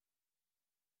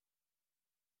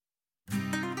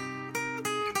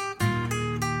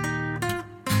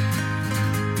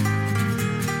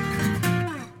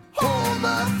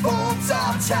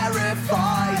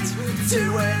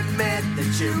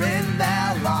during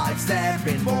their lives. There have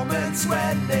been moments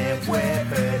when they've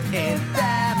wavered in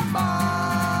their minds.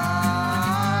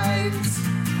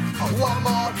 One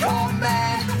more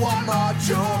comment, one more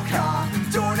joke, I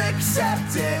don't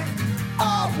accept it.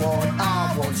 I won't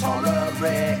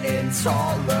tolerate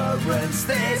intolerance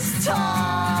this time.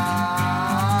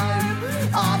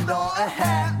 I'm not a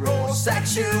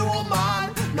heterosexual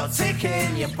man, not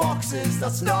ticking your boxes,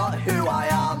 that's not who I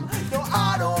am. No,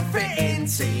 I don't fit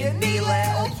into your neat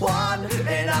little plan,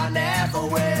 and I never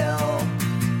will.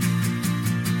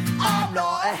 I'm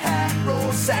not a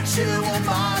heterosexual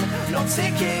man, not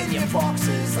ticking your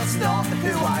boxes, that's not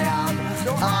who I am.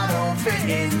 No, I don't fit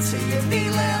into your neat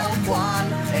little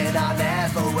plan, and I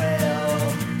never will.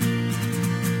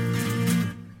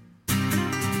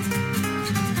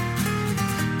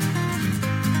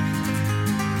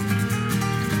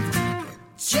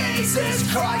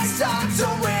 Jesus Christ, I'm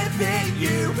done with it,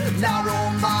 you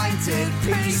narrow-minded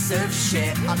piece of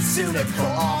shit. I'd sooner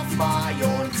cut off my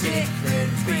own dick than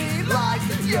be like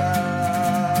you.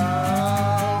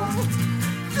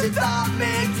 Did that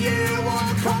make you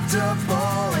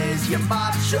uncomfortable? Is your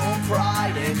macho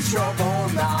pride in trouble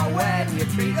now? When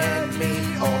you're beating me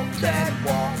up, then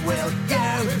what will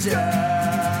you do?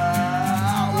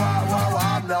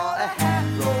 I'm not a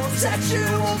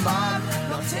heterosexual man,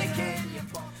 not taking.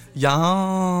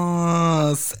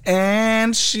 Yes,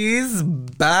 and she's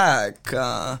back.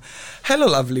 Hello,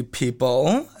 lovely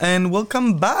people, and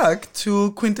welcome back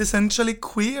to Quintessentially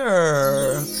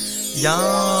Queer.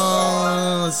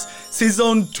 Yes,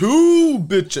 season 2,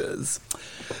 bitches.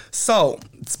 So,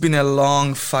 it's been a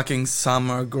long fucking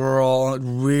summer, girl. It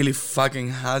really fucking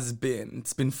has been.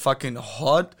 It's been fucking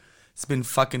hot. It's been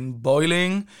fucking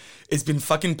boiling. It's been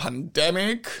fucking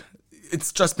pandemic.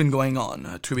 It's just been going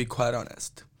on, to be quite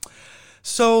honest.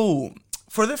 So,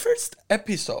 for the first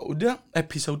episode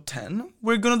 10,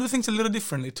 we're gonna do things a little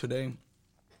differently today.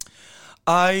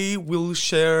 I will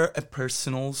share a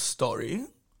personal story,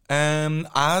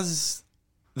 as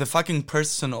the fucking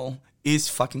personal is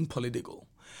fucking political.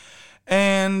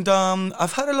 And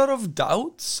I've had a lot of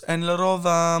doubts and a lot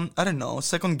of,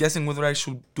 second guessing whether I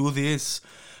should do this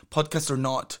podcast or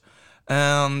not.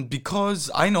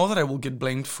 Because I know that I will get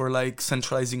blamed for,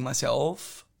 centralizing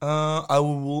myself. I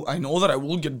know that I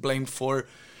will get blamed for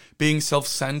being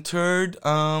self-centered.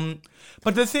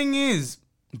 But the thing is,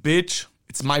 bitch,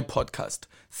 it's my podcast.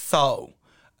 So,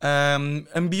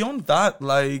 and beyond that,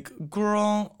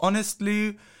 girl,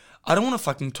 honestly, I don't want to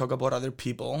fucking talk about other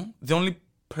people. The only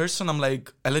person I'm,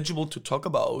 eligible to talk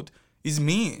about is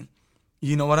me.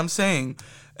 You know what I'm saying?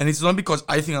 And it's not because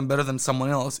I think I'm better than someone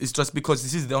else. It's just because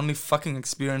this is the only fucking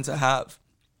experience I have.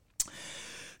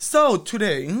 So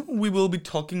today we will be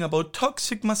talking about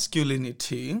toxic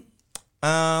masculinity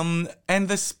and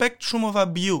the spectrum of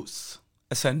abuse,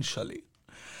 essentially.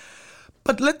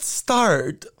 But let's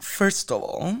start, first of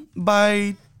all,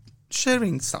 by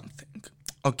sharing something,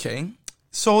 okay?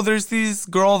 So there's this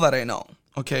girl that I know,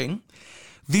 okay?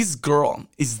 This girl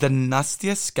is the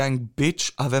nastiest gang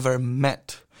bitch I've ever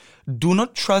met. Do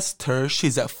not trust her,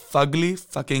 she's a fugly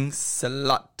fucking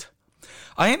slut.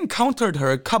 I encountered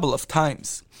her a couple of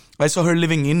times. I saw her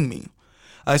living in me.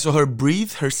 I saw her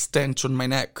breathe her stench on my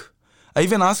neck. I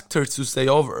even asked her to stay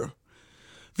over.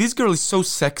 This girl is so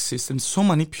sexist and so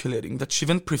manipulating that she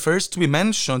even prefers to be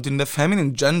mentioned in the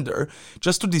feminine gender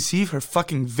just to deceive her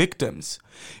fucking victims.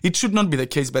 It should not be the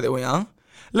case, by the way, huh?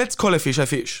 Let's call a fish a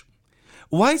fish.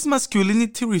 Why is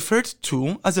masculinity referred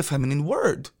to as a feminine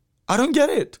word? I don't get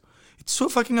it. It's so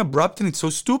fucking abrupt and it's so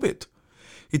stupid.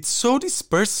 It's so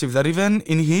dispersive that even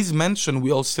in his mention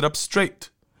we all sit up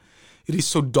straight. It is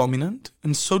so dominant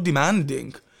and so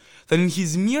demanding that in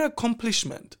his mere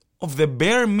accomplishment of the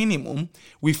bare minimum,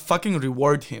 we fucking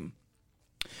reward him.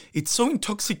 It's so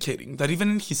intoxicating that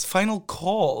even in his final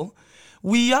call,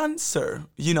 we answer,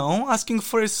 asking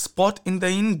for a spot in the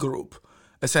in-group,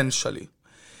 essentially.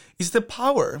 It's the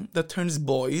power that turns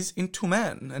boys into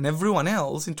men and everyone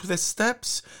else into the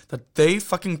steps that they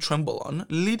fucking tremble on,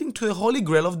 leading to the holy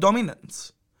grail of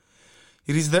dominance.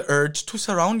 It is the urge to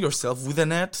surround yourself with a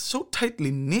net so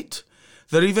tightly knit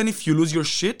that even if you lose your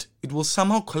shit, it will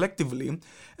somehow collectively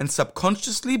and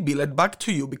subconsciously be led back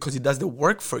to you because it does the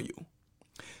work for you.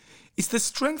 It's the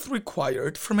strength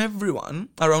required from everyone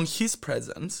around his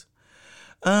presence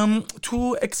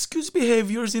to excuse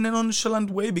behaviors in a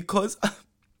nonchalant way because,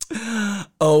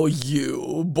 oh,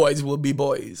 you boys will be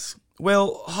boys.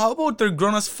 Well, how about they're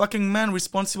grown-ass fucking men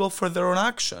responsible for their own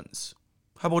actions?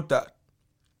 How about that?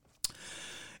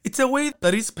 It's a way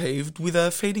that is paved with a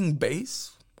fading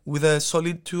bass, with a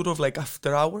solitude of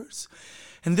after hours,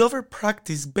 and they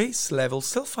over-practice base-level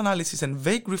self-analysis and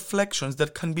vague reflections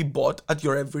that can be bought at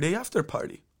your everyday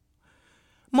after-party.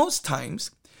 Most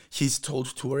times, he's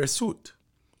told to wear a suit.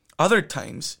 Other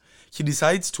times, he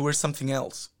decides to wear something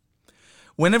else.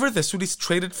 Whenever the suit is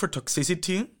traded for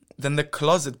toxicity, then the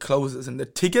closet closes and the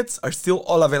tickets are still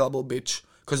all available, bitch,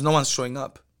 because no one's showing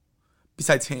up.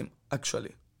 Besides him,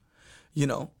 actually. You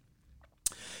know.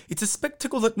 It's a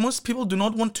spectacle that most people do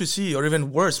not want to see, or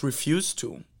even worse, refuse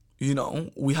to. You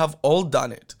know, we have all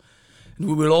done it. And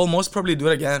we will all most probably do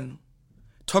it again.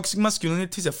 Toxic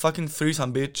masculinity is a fucking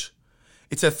threesome, bitch.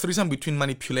 It's a threesome between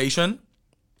manipulation,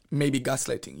 maybe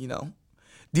gaslighting, you know.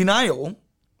 Denial,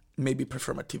 maybe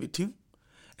performativity.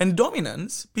 And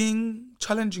dominance being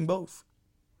challenging both.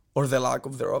 Or the lack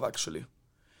of thereof, actually.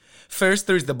 First,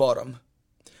 there is the bottom.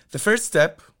 The first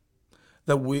step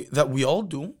that we all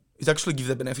do is actually give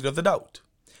the benefit of the doubt.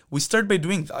 We start by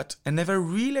doing that and never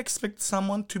really expect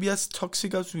someone to be as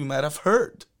toxic as we might have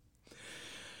heard.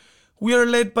 We are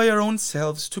led by our own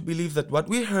selves to believe that what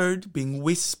we heard being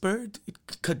whispered,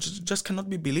 just cannot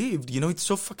be believed. You know, it's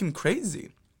so fucking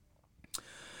crazy.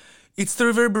 It's the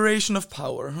reverberation of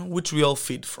power, which we all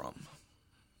feed from.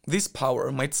 This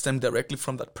power might stem directly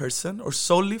from that person or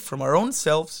solely from our own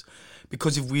selves,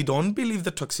 because if we don't believe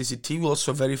the toxicity, we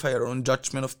also verify our own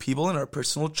judgment of people and our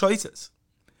personal choices.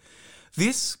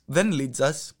 This then leads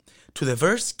us to the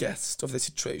first guest of the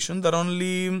situation that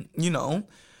only,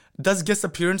 does guest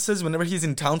appearances whenever he's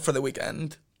in town for the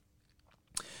weekend.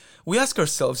 We ask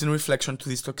ourselves in reflection to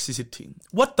this toxicity,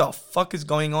 what the fuck is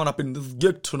going on up in this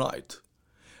gig tonight?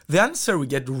 The answer we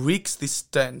get reeks this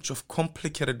stench of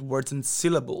complicated words and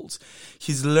syllables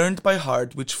he's learned by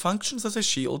heart, which functions as a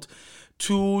shield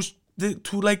to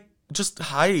just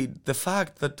hide the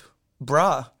fact that,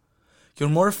 bruh, you're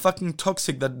more fucking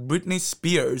toxic than Britney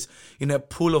Spears in a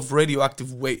pool of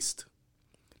radioactive waste.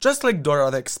 Just like Dora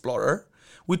the Explorer,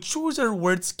 we choose our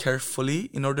words carefully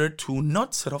in order to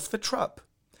not set off the trap.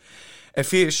 A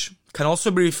fish can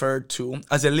also be referred to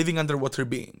as a living underwater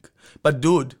being, but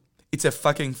dude, it's a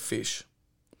fucking fish.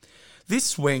 This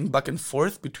swaying back and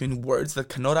forth between words that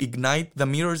cannot ignite the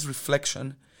mirror's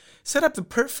reflection set up the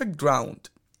perfect ground,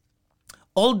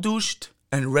 all douched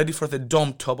and ready for the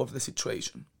dome top of the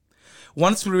situation.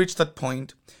 Once we reach that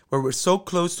point where we're so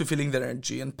close to feeling the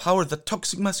energy and power that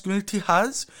toxic masculinity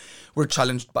has, we're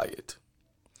challenged by it.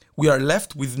 We are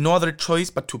left with no other choice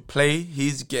but to play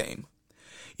his game.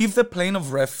 If the plane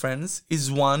of reference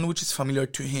is one which is familiar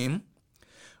to him,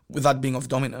 with that being of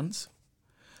dominance,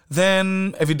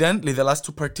 then evidently the last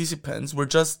two participants were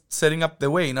just setting up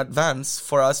the way in advance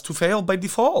for us to fail by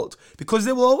default, because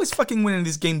they will always fucking win in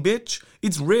this game, bitch.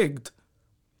 It's rigged.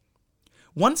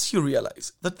 Once you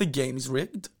realize that the game is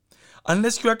rigged,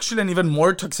 unless you're actually an even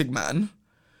more toxic man,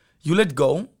 you let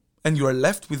go and you are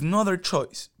left with no other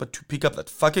choice but to pick up that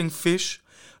fucking fish,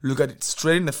 look at it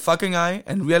straight in the fucking eye,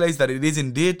 and realize that it is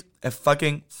indeed a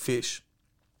fucking fish.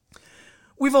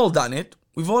 We've all done it.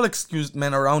 We've all excused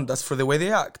men around us for the way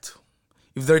they act.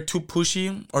 If they're too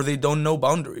pushy or they don't know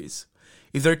boundaries.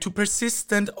 If they're too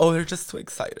persistent, oh, they're just too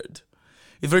excited.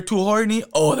 If they're too horny,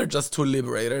 oh, they're just too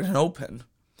liberated and open.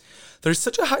 There's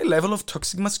such a high level of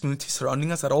toxic masculinity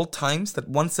surrounding us at all times that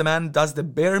once a man does the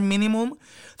bare minimum,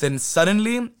 then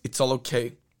suddenly it's all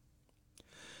okay.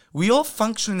 We all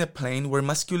function in a plane where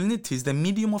masculinity is the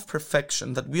medium of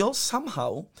perfection that we all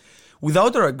somehow,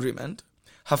 without our agreement,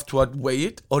 have to outweigh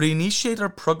it or initiate our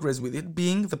progress with it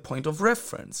being the point of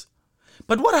reference.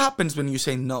 But what happens when you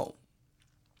say no?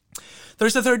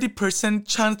 There's a 30%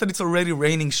 chance that it's already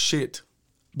raining shit.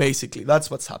 Basically, that's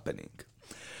what's happening.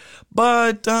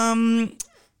 But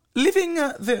leaving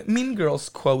the Mean Girls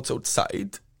quotes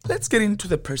outside, let's get into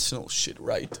the personal shit,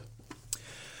 right?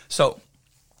 So,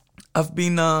 I've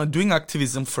been doing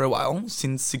activism for a while,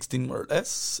 since 16 more or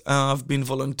less. I've been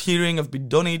volunteering, I've been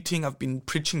donating, I've been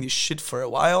preaching this shit for a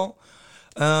while.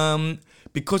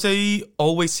 Because I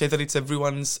always say that it's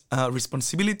everyone's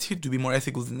responsibility to be more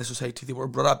ethical than the society they were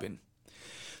brought up in.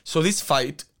 So this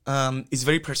fight is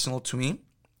very personal to me.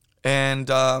 And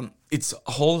it's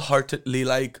wholeheartedly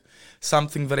like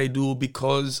something that I do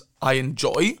because I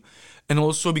enjoy. And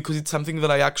also because it's something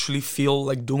that I actually feel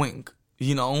like doing.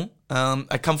 You know,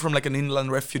 I come from like an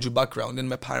inland refugee background and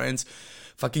my parents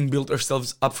fucking built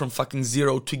themselves up from fucking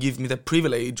zero to give me the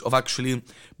privilege of actually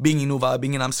being in Uva,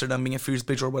 being in Amsterdam, being a fierce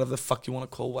bitch or whatever the fuck you want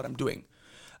to call what I'm doing.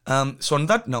 So on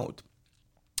that note,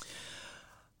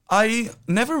 I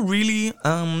never really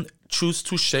choose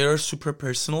to share super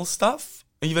personal stuff,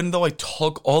 even though I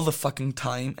talk all the fucking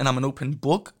time and I'm an open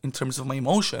book in terms of my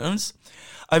emotions.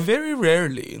 I very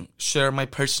rarely share my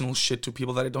personal shit to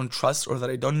people that I don't trust or that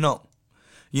I don't know.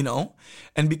 you know?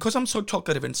 And because I'm so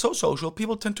talkative and so social,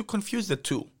 people tend to confuse the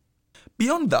two.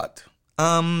 Beyond that,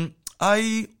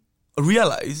 I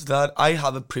realize that I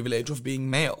have a privilege of being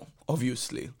male,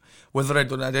 obviously. Whether I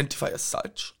don't identify as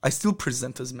such, I still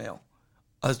present as male,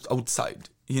 as outside,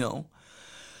 you know?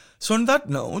 So on that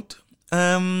note,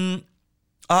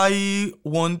 I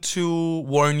want to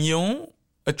warn you,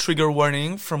 a trigger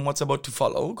warning from what's about to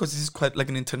follow, because this is quite like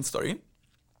an intense story.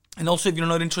 And also, if you're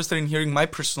not interested in hearing my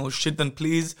personal shit, then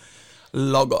please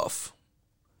log off.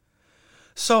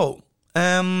 So,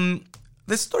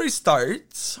 the story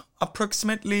starts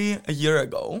approximately a year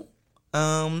ago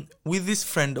with this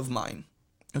friend of mine.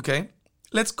 Okay?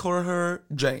 Let's call her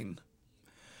Jane.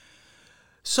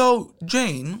 So,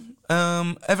 Jane,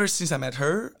 ever since I met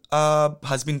her,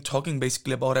 has been talking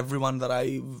basically about everyone that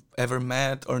I've ever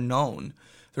met or known.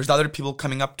 There's other people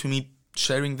coming up to me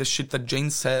sharing the shit that Jane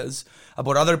says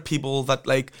about other people that,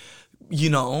 like, you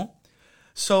know.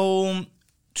 So,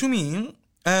 to me,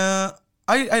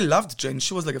 I loved Jane.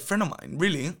 She was like a friend of mine,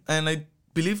 really. And I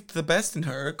believed the best in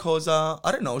her because, I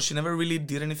don't know, she never really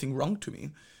did anything wrong to me.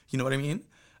 You know what I mean?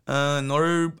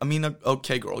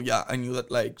 Okay, girl, yeah, I knew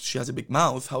that, like, she has a big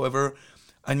mouth. However,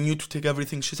 I knew to take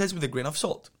everything she says with a grain of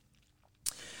salt.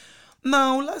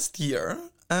 Now, last year,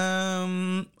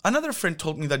 another friend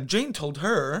told me that Jane told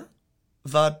her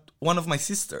that one of my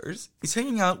sisters is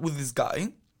hanging out with this guy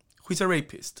who is a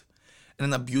rapist and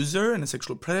an abuser and a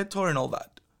sexual predator and all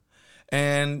that.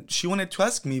 And she wanted to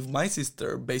ask me if my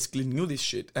sister basically knew this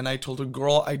shit. And I told her,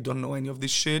 girl, I don't know any of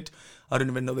this shit. I don't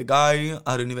even know the guy.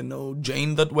 I don't even know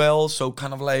Jane that well. So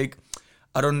kind of like,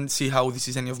 I don't see how this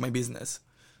is any of my business,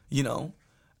 you know.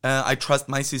 I trust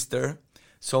my sister.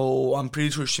 So I'm pretty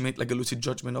sure she made like a lucid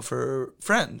judgment of her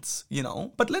friends, you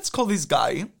know. But let's call this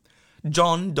guy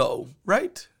John Doe,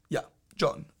 right? Yeah,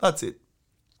 John. That's it.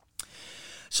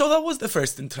 So that was the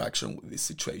first interaction with this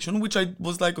situation, which I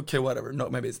was like, okay, whatever,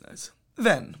 not my business.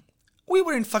 Then, we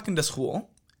were in fucking the school,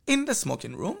 in the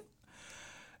smoking room,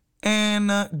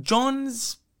 and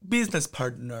John's business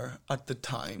partner at the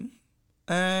time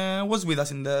was with us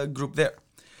in the group there.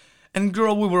 And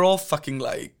girl, we were all fucking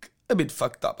like, a bit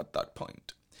fucked up at that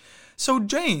point. So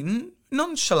Jane,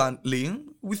 nonchalantly,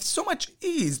 with so much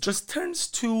ease, just turns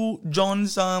to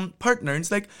John's partner and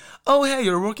it's like, oh, hey,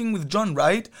 you're working with John,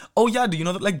 right? Oh, yeah, do you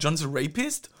know that, like, John's a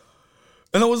rapist?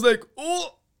 And I was like,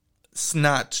 oh,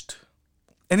 snatched.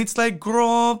 And it's like,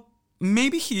 girl,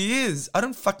 maybe he is. I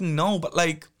don't fucking know, but,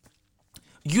 like,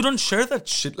 you don't share that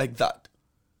shit like that.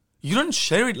 You don't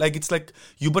share it like it's like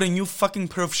you bought a new fucking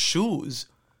pair of shoes.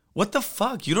 What the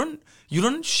fuck? You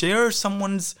don't share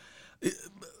someone's...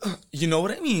 You know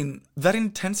what I mean? That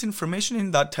intense information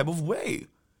in that type of way.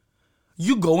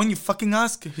 You go and you fucking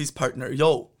ask his partner,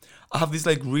 yo, I have this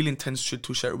like really intense shit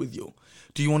to share with you.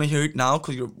 Do you want to hear it now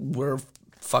because we're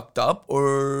fucked up?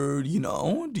 Or, you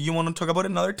know, do you want to talk about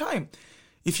it another time?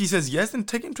 If he says yes, then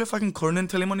take him to a fucking corner and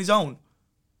tell him on his own.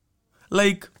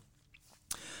 Like,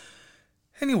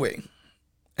 anyway,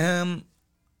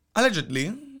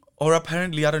 allegedly, or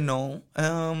apparently, I don't know,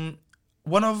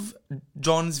 one of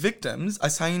John's victims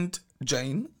assigned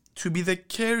Jane to be the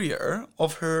carrier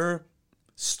of her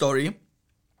story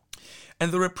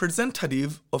and the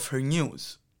representative of her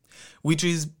news. Which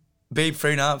is, babe,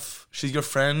 fair enough. She's your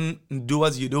friend, do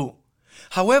as you do.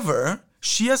 However,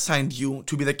 she assigned you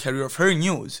to be the carrier of her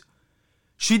news.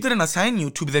 She didn't assign you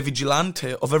to be the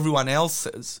vigilante of everyone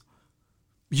else's.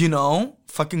 You know?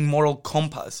 Fucking moral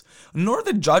compass. Nor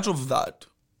the judge of that,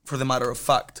 for the matter of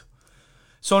fact.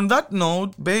 So on that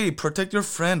note, babe, protect your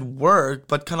friend, work,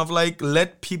 but kind of like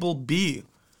let people be.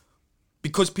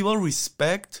 Because people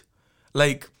respect,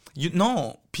 like, you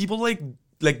know, people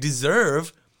like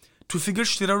deserve to figure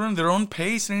shit out on their own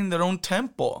pace and in their own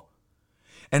tempo.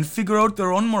 And figure out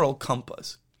their own moral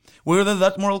compass. Whether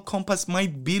that moral compass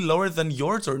might be lower than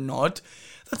yours or not,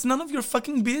 that's none of your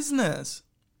fucking business.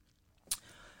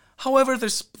 However,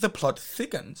 the plot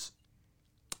thickens.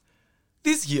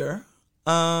 This year,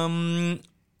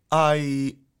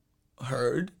 I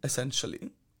heard,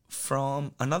 essentially,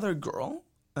 from another girl,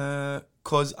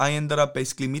 because I ended up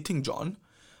basically meeting John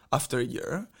after a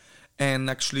year, and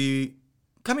actually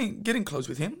getting close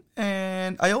with him,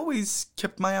 and I always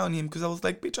kept my eye on him, because I was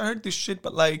like, bitch, I heard this shit,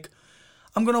 but like,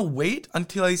 I'm gonna wait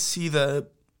until I see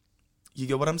you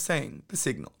get what I'm saying, the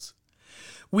signals.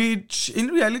 Which, in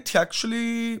reality,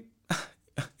 actually,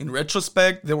 in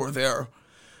retrospect, they were there.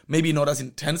 Maybe not as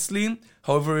intensely.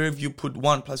 However, if you put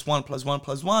 1 + 1 + 1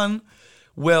 + 1,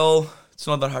 well, it's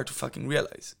not that hard to fucking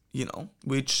realize, you know,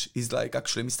 which is like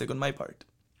actually a mistake on my part.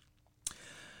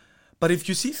 But if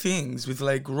you see things with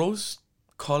like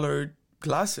rose-colored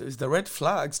glasses, the red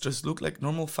flags just look like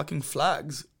normal fucking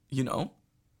flags, you know?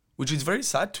 Which is very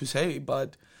sad to say,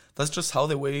 but that's just how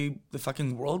the way the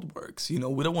fucking world works. You know,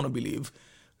 we don't want to believe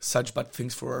such bad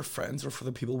things for our friends or for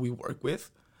the people we work with.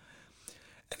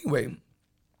 Anyway,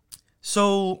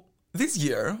 so this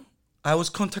year, I was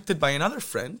contacted by another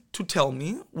friend to tell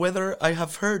me whether I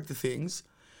have heard the things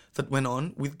that went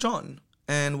on with John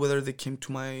and whether they came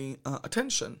to my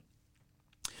attention.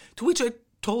 To which I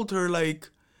told her, like,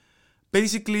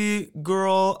 basically,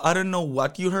 girl, I don't know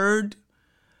what you heard,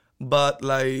 but,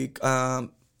 like, I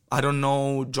don't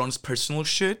know John's personal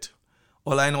shit.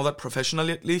 All I know that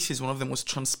professionally, at least, he's one of the most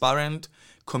transparent,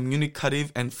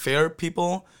 communicative, and fair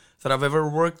people that I've ever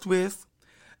worked with.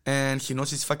 And he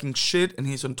knows his fucking shit and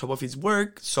he's on top of his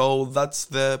work. So that's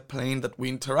the plane that we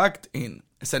interact in,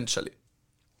 essentially.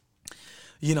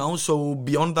 You know, so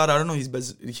beyond that, I don't know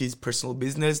his personal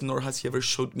business, nor has he ever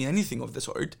showed me anything of the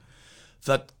sort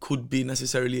that could be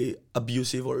necessarily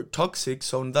abusive or toxic.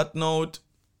 So on that note,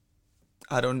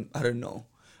 I don't know.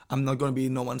 I'm not going to be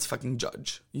no one's fucking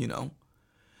judge, you know.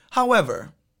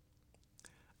 However,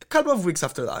 a couple of weeks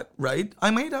after that, right,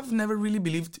 I might have never really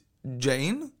believed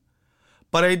Jane,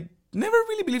 but I never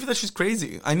really believed that she's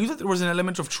crazy. I knew that there was an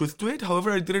element of truth to it.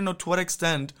 However, I didn't know to what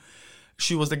extent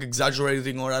she was like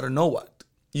exaggerating or I don't know what,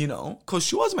 you know, because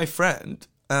she was my friend.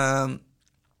 And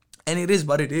it is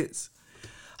what it is.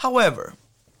 However,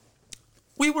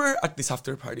 we were at this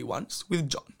after party once with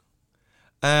John.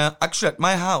 Actually at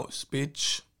my house,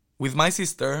 bitch, with my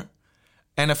sister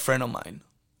and a friend of mine,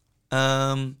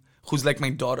 who's like my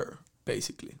daughter,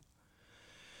 basically.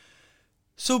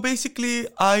 So basically,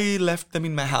 I left them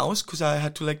in my house because I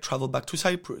had to like travel back to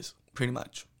Cyprus, pretty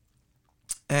much.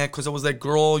 Because I was like,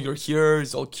 girl, you're here,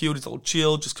 it's all cute, it's all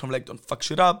chill, just kind of like don't fuck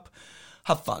shit up,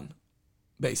 have fun,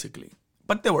 basically.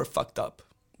 But they were fucked up,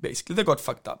 basically. They got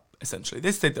fucked up, essentially.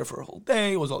 They stayed there for a whole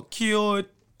day, it was all cute,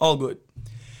 all good.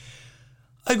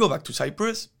 I go back to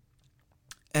Cyprus,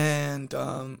 and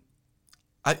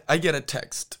I get a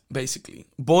text, basically,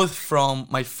 both from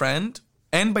my friend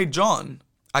and by John,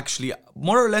 actually,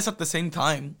 more or less at the same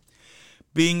time,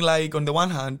 being like, on the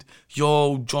one hand,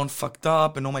 yo, John fucked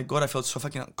up, and oh my god, I felt so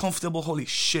fucking uncomfortable, holy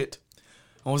shit.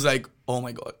 I was like, oh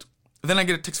my god. Then I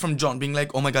get a text from John being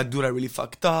like, oh my god, dude, I really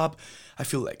fucked up, I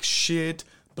feel like shit,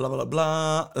 blah, blah, blah,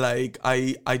 blah, like,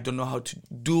 I don't know how to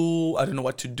do, I don't know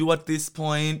what to do at this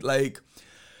point, like,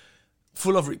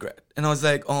 full of regret. And I was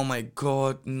like, oh my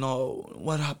god, no,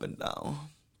 what happened now?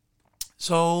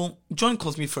 So John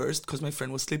calls me first because my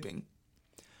friend was sleeping.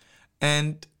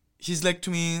 And he's like to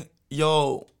me,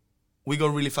 yo, we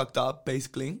got really fucked up,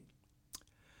 basically.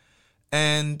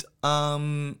 And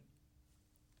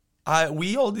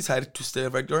we all decided to stay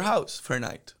over at your house for a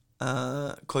night.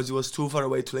 Because it was too far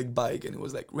away to like bike and it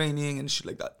was like raining and shit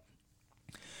like that.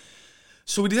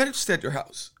 So we decided to stay at your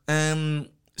house.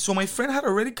 So my friend had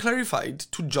already clarified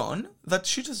to John that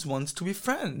she just wants to be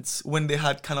friends when they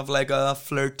had kind of like a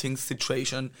flirting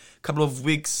situation a couple of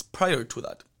weeks prior to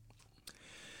that.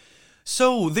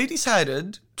 So they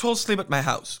decided to all sleep at my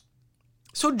house.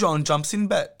 So John jumps in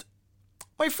bed.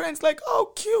 My friend's like,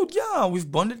 oh, cute, yeah,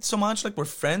 we've bonded so much, like we're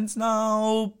friends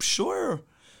now, sure.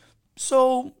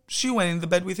 So she went in the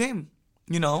bed with him,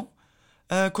 you know,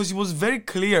 because it was very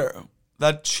clear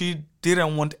that she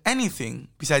didn't want anything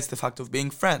besides the fact of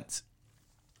being friends.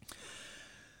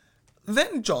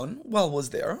 Then John, while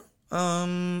was there,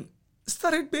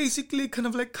 started basically kind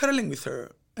of like cuddling with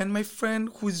her. And my friend,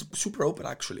 who is super open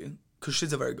actually, because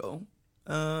she's a Virgo,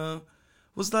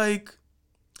 was like,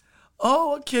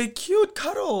 oh, okay, cute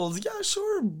cuddles. Yeah,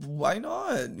 sure, why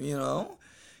not, you know?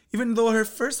 Even though her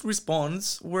first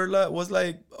response was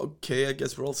like, okay, I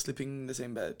guess we're all sleeping in the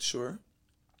same bed, sure.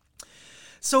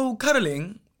 So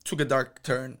cuddling took a dark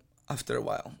turn after a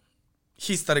while.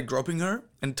 He started groping her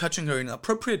and touching her in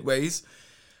appropriate ways.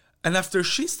 And after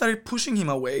she started pushing him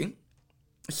away,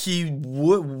 he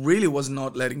really was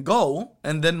not letting go.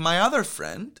 And then my other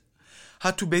friend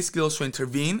had to basically also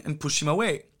intervene and push him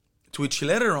away. To which he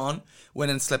later on went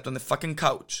and slept on the fucking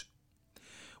couch.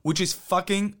 Which is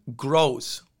fucking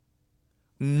gross.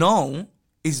 No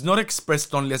is not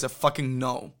expressed only as a fucking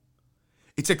no.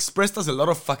 It's expressed as a lot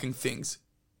of fucking things.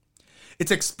 It's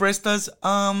expressed as,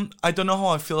 I don't know how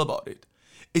I feel about it.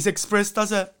 It's expressed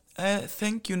as a,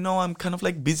 thank you, no, I'm kind of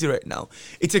like busy right now.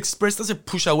 It's expressed as a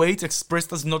push away. It's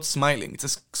expressed as not smiling.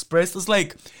 It's expressed as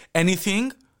like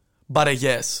anything but a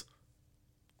yes.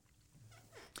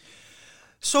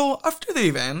 So after the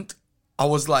event, I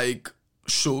was like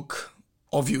shook,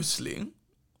 obviously.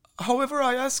 However,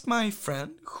 I asked my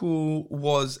friend, who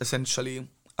was essentially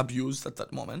abused at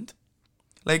that moment,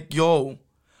 like, yo,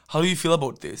 how do you feel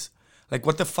about this? Like,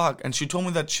 what the fuck? And she told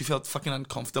me that she felt fucking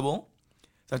uncomfortable,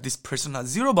 that this person has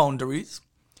zero boundaries,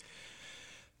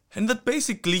 and that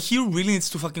basically he really needs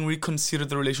to fucking reconsider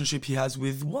the relationship he has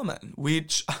with women,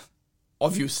 which,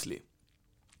 obviously.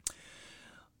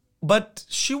 But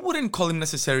she wouldn't call him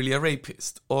necessarily a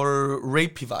rapist, or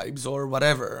rapey vibes, or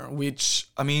whatever, which,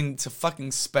 I mean, it's a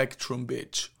fucking spectrum,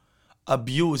 bitch.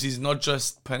 Abuse is not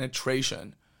just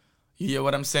penetration. You hear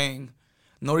what I'm saying?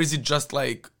 Nor is it just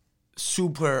like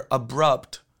super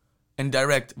abrupt and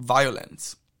direct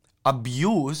violence.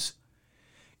 Abuse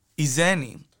is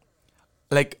any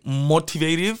like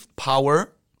motivative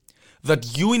power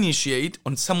that you initiate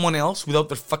on someone else without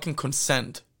their fucking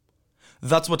consent.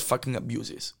 That's what fucking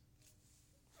abuse is.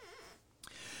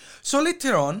 So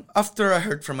later on, after I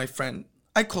heard from my friend,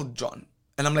 I called John.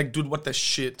 And I'm like, dude, what the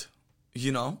shit?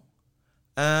 You know?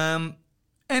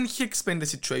 And he explained the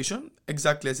situation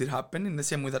exactly as it happened, in the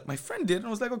same way that my friend did. And I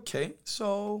was like, okay,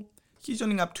 so he's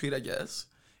owning up to it, I guess,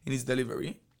 in his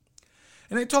delivery.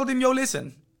 And I told him, yo,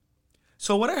 listen.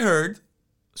 So what I heard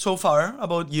so far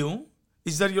about you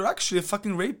is that you're actually a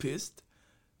fucking rapist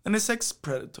and a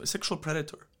sexual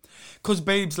predator. Cause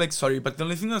babes, like, sorry, but the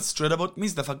only thing that's straight about me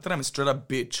is the fact that I'm a straight up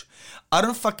bitch. I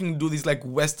don't fucking do this like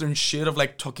Western shit of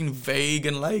like talking vague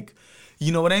and like,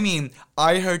 you know what I mean?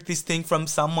 I heard this thing from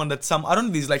someone that I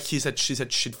don't do this like he said, she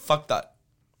said shit. Fuck that.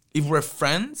 If we're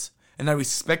friends and I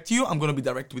respect you, I'm gonna be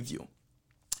direct with you.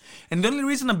 And the only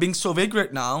reason I'm being so vague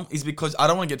right now is because I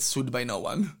don't want to get sued by no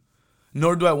one.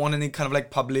 Nor do I want any kind of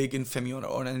like public infamy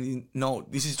or any. No,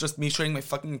 this is just me sharing my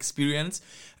fucking experience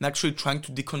and actually trying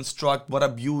to deconstruct what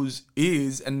abuse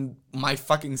is and my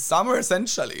fucking summer,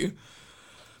 essentially.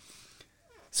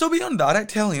 So beyond that, I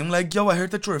tell him like, yo, I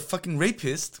heard that you're a fucking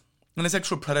rapist and a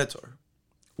sexual predator.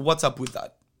 What's up with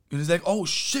that? And he's like, oh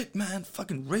shit, man,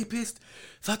 fucking rapist?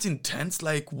 That's intense.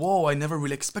 Like, whoa, I never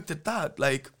really expected that.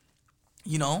 Like,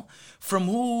 you know, from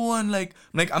who? And like,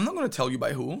 I'm not gonna tell you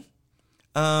by who.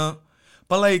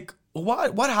 But like,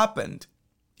 what happened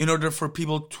in order for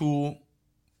people to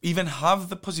even have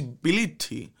the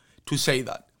possibility to say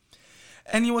that?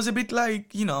 And he was a bit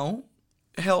like, you know,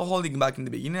 holding back in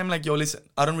the beginning. I'm like, yo, listen,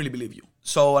 I don't really believe you.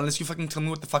 So unless you fucking tell me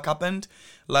what the fuck happened,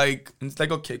 like, it's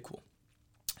like, okay, cool.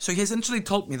 So he essentially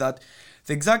told me that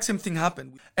the exact same thing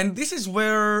happened. And this is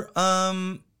where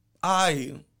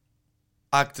I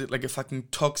acted like a fucking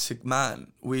toxic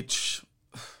man, which,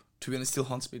 to be honest, still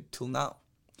haunts me till now.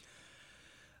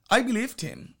 I believed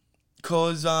him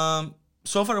because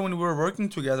so far when we were working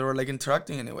together or like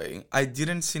interacting anyway, I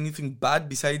didn't see anything bad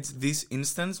besides this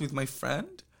instance with my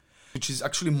friend, which is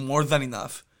actually more than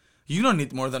enough. You don't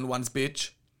need more than one,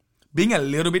 bitch. Being a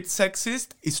little bit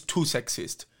sexist is too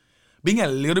sexist. Being a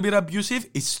little bit abusive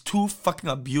is too fucking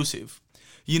abusive.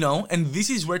 You know? And this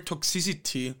is where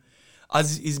toxicity,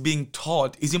 as is being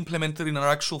taught, is implemented in our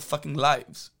actual fucking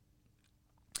lives.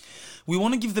 We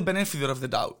want to give the benefit of the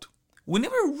doubt. We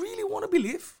never really want to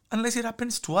believe unless it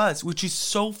happens to us, which is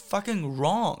so fucking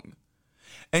wrong.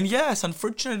 And yes,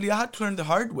 unfortunately, I had to learn the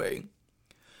hard way.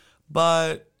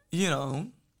 But, you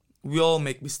know, we all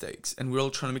make mistakes and we're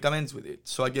all trying to make amends with it.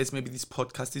 So I guess maybe this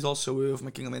podcast is also a way of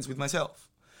making amends with myself.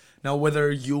 Now,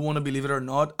 whether you want to believe it or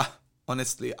not,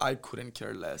 honestly, I couldn't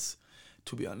care less,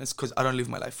 to be honest, because I don't live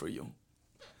my life for you.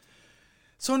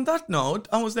 So on that note,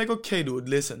 I was like, okay, dude,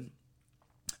 listen.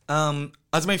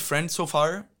 As my friend so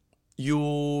far,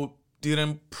 you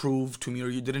didn't prove to me or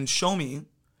you didn't show me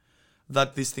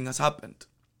that this thing has happened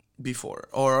before.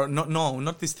 Or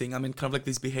not this thing. I mean, kind of like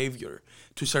this behavior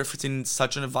to surface in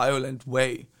such a violent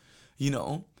way. You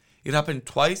know, it happened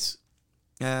twice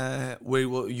where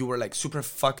you were like super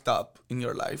fucked up in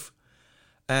your life.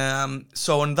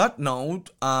 So on that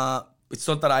note, it's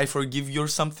not that I forgive you or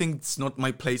something. It's not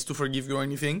my place to forgive you or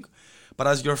anything. But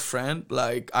as your friend,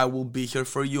 like, I will be here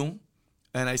for you.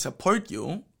 And I support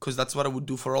you, because that's what I would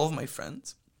do for all of my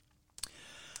friends.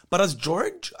 But as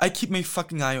George, I keep my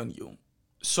fucking eye on you.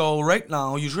 So right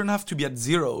now, you shouldn't have to be at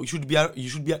zero. You should be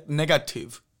at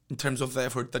negative in terms of the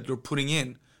effort that you're putting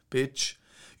in, bitch.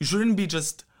 You shouldn't be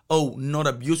just, oh, not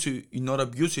abusive.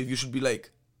 You should be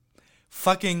like,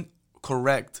 fucking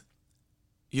correct.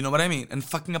 You know what I mean? And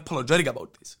fucking apologetic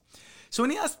about this. So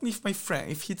when he asked me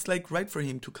if it's like right for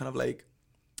him to kind of like,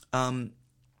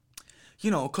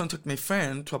 contact my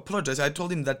friend to apologize, I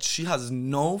told him that she has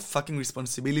no fucking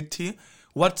responsibility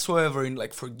whatsoever in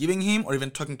like forgiving him or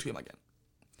even talking to him again.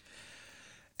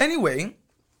 Anyway,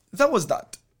 that was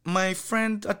that. My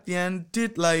friend at the end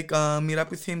did like meet up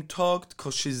with him, talked,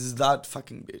 cause she's that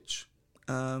fucking bitch.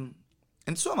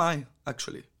 And so am I,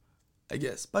 actually, I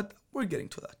guess, but we're getting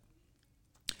to that.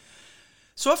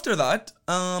 So after that,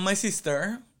 my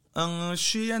sister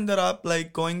she ended up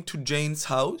like going to Jane's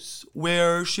house,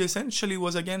 where she essentially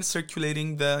was again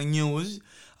circulating the news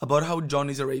about how John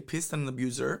is a rapist and an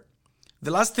abuser.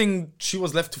 The last thing she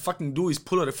was left to fucking do is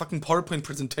pull out a fucking PowerPoint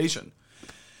presentation.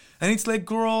 And it's like,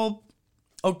 girl,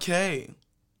 okay,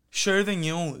 share the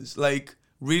news. Like,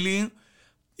 really?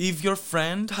 If your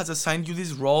friend has assigned you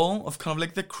this role of kind of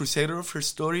like the crusader of her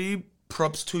story,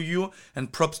 props to you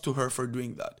and props to her for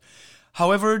doing that.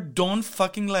 However, don't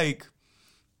fucking like,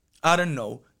 I don't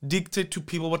know, dictate to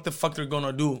people what the fuck they're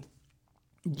gonna do.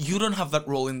 You don't have that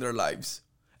role in their lives.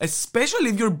 Especially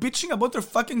if you're bitching about their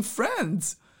fucking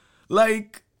friends.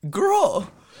 Like,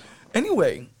 girl.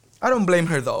 Anyway, I don't blame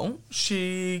her though.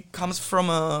 She comes from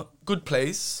a good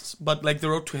place, but like the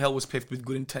road to hell was paved with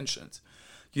good intentions.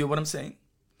 You know what I'm saying?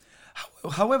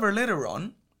 However, later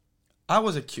on, I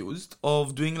was accused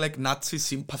of doing like Nazi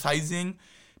sympathizing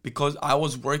because I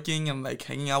was working and like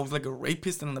hanging out with like a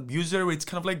rapist and an abuser. It's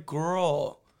kind of like,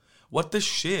 girl, what the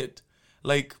shit?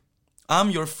 Like, I'm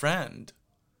your friend.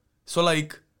 So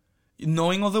like,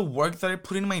 knowing all the work that I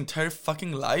put in my entire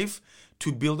fucking life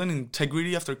to build an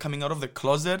integrity after coming out of the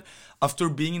closet, after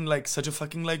being in like such a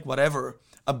fucking like whatever,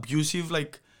 abusive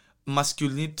like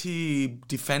masculinity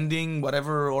defending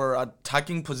whatever or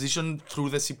attacking position through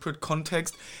the secret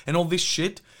context and all this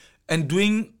shit, and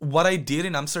doing what I did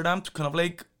in Amsterdam to kind of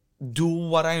like do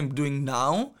what I am doing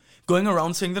now, going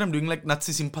around saying that I'm doing like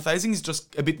Nazi sympathizing is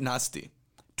just a bit nasty,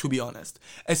 to be honest.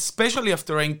 Especially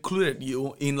after I included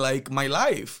you in like my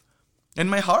life and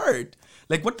my heart.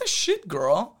 Like, what the shit,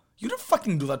 girl? You don't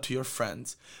fucking do that to your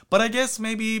friends. But I guess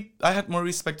maybe I had more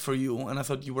respect for you and I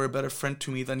thought you were a better friend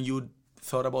to me than you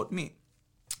thought about me.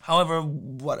 However,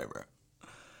 whatever.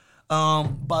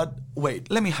 But wait,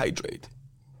 let me hydrate.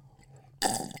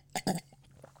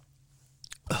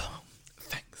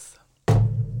 Thanks.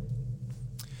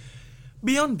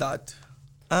 Beyond that,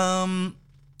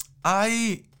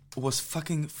 I was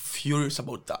fucking furious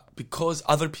about that because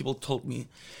other people told me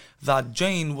that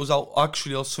Jane was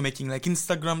actually also making like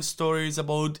Instagram stories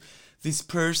about this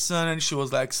person, and she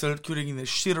was like circulating the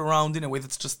shit around in a way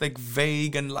that's just like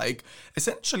vague and like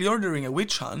essentially ordering a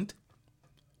witch hunt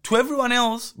to everyone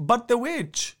else but the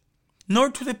witch, nor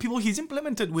to the people he's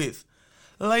implemented with.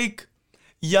 Like,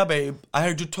 yeah, babe, I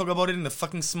heard you talk about it in the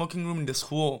fucking smoking room in the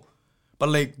school, but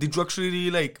like, did you actually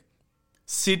like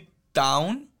sit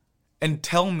down and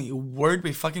tell me word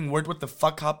by fucking word what the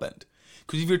fuck happened?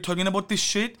 Because if you're talking about this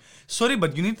shit, sorry,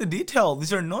 but you need the detail.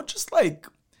 These are not just like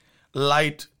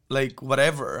light, like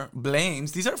whatever,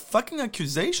 blames. These are fucking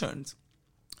accusations.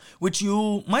 Which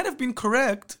you might have been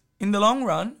correct in the long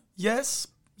run. Yes,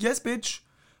 bitch.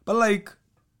 But like,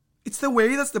 it's the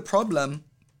way that's the problem.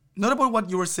 Not about what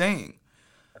you were saying.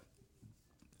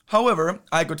 However,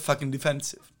 I got fucking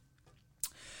defensive.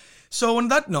 So on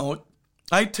that note,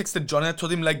 I texted John and I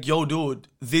told him like, yo dude,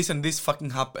 this and this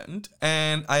fucking happened.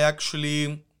 And I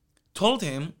actually told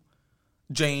him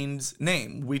Jane's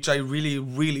name, which I really,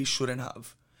 really shouldn't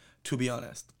have, to be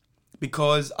honest.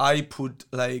 Because I put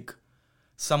like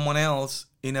someone else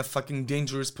in a fucking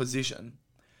dangerous position.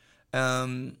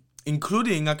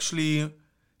 Including actually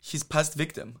his past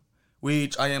victim,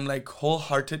 which I am like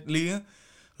wholeheartedly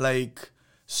like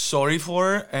sorry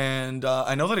for, and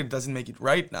I know that it doesn't make it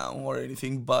right now or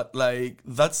anything, but like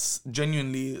that's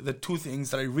genuinely the two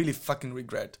things that I really fucking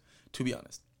regret, to be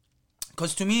honest.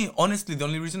 Because to me, honestly, the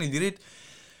only reason I did it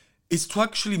is to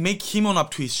actually make him own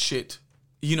up to his shit.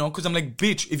 You know, because I'm like,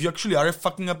 bitch, if you actually are a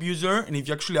fucking abuser and if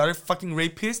you actually are a fucking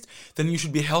rapist, then you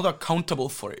should be held accountable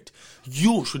for it.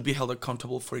 You should be held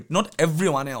accountable for it. Not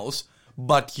everyone else,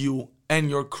 but you and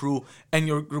your crew and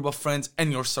your group of friends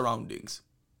and your surroundings.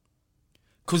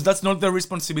 Because that's not their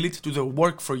responsibility to do the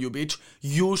work for you, bitch.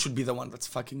 You should be the one that's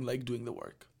fucking like doing the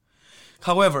work.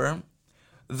 However,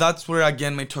 that's where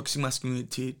again my toxic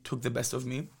masculinity took the best of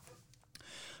me.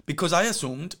 Because I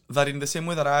assumed that in the same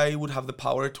way that I would have the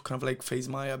power to kind of like face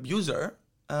my abuser,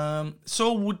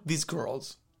 so would these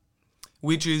girls.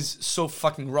 Which is so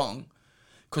fucking wrong.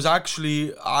 Because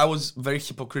actually, I was very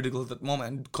hypocritical at that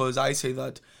moment. Because I say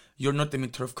that you're not the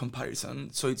meter of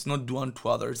comparison. So it's not do unto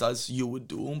others as you would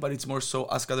do. But it's more so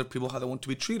ask other people how they want to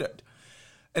be treated.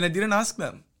 And I didn't ask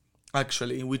them,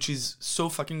 actually. Which is so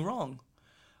fucking wrong.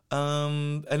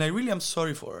 And I really am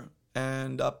sorry for.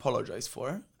 And apologize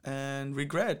for. And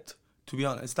regret, to be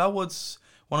honest. That was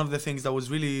one of the things that was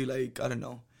really like, I don't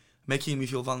know, making me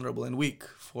feel vulnerable and weak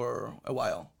for a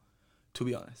while, to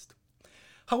be honest.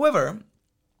 However,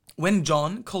 when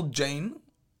John called Jane,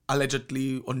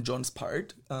 allegedly on John's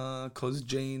part, because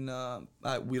Jane,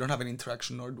 we don't have an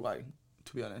interaction, nor do I,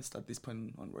 to be honest, at this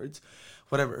point onwards,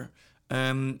 whatever.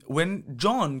 When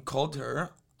John called her,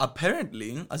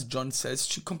 apparently, as John says,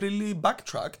 she completely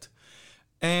backtracked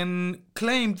and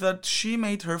claimed that she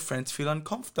made her friends feel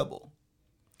uncomfortable.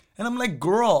 And I'm like,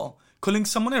 girl, calling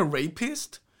someone a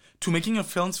rapist to making your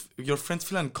friends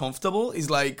feel uncomfortable is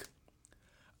like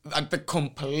at the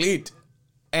complete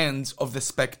ends of the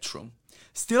spectrum.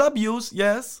 Still abuse,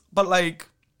 yes, but like,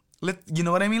 you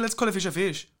know what I mean? Let's call a fish a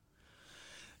fish.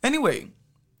 Anyway,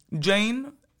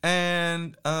 Jane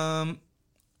and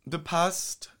the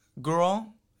past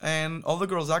girl and all the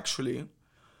girls actually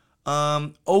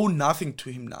owe nothing to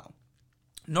him now,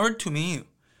 nor to me.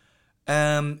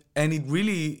 And it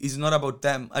really is not about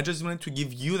them. I just wanted to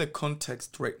give you the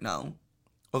context right now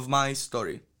of my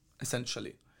story,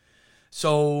 essentially.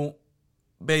 So,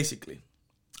 basically,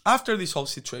 after this whole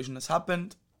situation has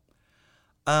happened,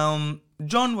 John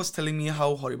was telling me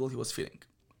how horrible he was feeling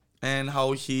and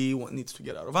how he needs to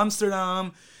get out of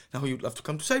Amsterdam and how he would love to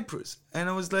come to Cyprus. And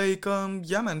I was like,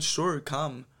 yeah, man, sure,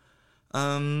 come.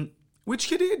 Which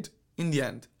he did in the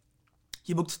end.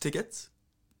 He booked tickets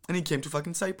and he came to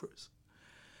fucking Cyprus.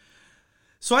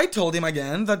 So I told him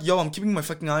again that, yo, I'm keeping my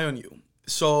fucking eye on you.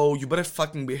 So you better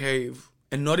fucking behave.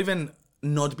 And not even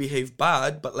not behave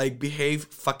bad, but like behave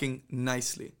fucking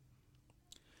nicely.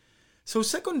 So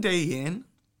second day in,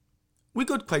 we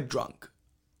got quite drunk.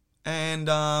 And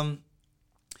I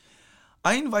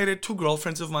invited 2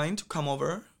 girlfriends of mine to come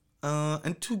over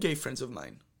and 2 gay friends of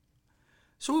mine.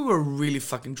 So we were really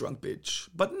fucking drunk, bitch.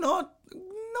 But not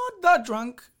that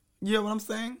drunk. You know what I'm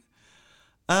saying?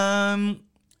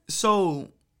 So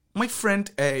my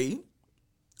friend A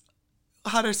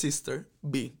had her sister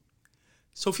B.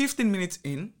 So 15 minutes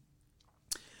in,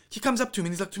 he comes up to me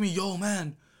and he's like to me, yo,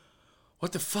 man,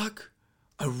 what the fuck?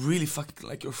 I really fucking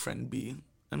like your friend B.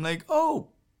 I'm like, oh,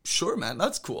 sure, man,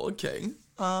 that's cool, okay.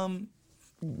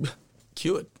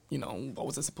 Cute, you know, what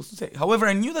was I supposed to say? However,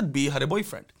 I knew that B had a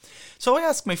boyfriend. So I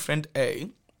asked my friend A,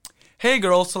 hey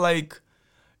girl, so like,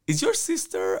 is your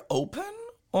sister open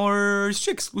or is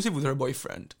she exclusive with her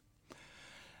boyfriend?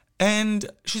 And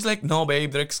she's like, no,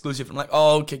 babe, they're exclusive. I'm like,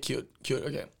 oh, okay, cute,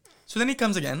 okay. So then he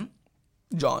comes again,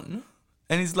 John,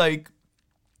 and he's like,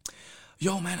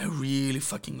 yo, man, I really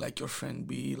fucking like your friend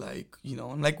B, like, you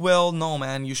know. I'm like, well, no,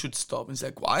 man, you should stop. And he's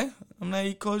like, why? I'm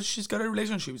like, because she's got a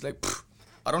relationship. He's like,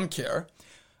 I don't care.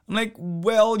 I'm like,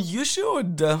 well, you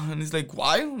should. And he's like,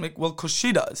 why? I'm like, well, because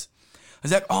she does. I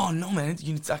was like, oh, no, man,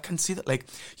 I can see that, like,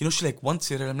 you know, she, like,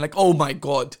 wants it. And I'm like, oh, my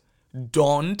God,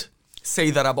 don't say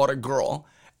that about a girl.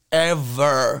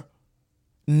 Ever.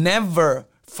 Never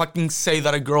fucking say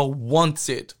that a girl wants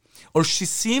it. Or she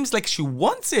seems like she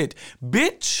wants it.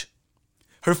 Bitch.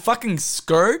 Her fucking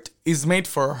skirt is made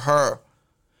for her.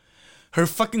 Her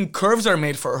fucking curves are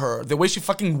made for her. The way she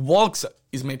fucking walks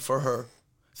is made for her.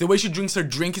 The way she drinks her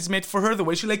drink is made for her. The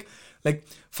way she like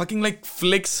fucking like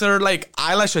flicks her like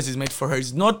eyelashes is made for her.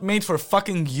 It's not made for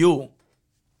fucking you.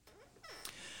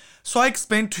 So I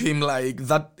explained to him like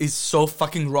that is so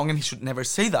fucking wrong and he should never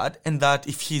say that. And that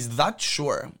if he's that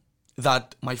sure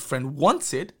that my friend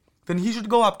wants it, then he should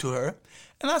go up to her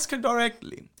and ask her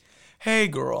directly, hey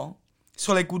girl,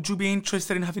 so like would you be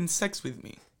interested in having sex with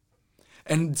me?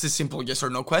 And it's a simple yes or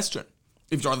no question.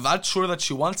 If you're that sure that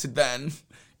she wants it, then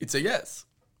it's a yes.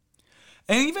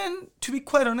 And even, to be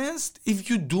quite honest, if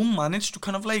you do manage to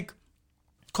kind of like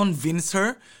convince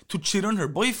her to cheat on her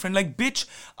boyfriend, like, bitch,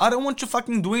 I don't want you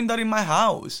fucking doing that in my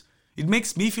house. It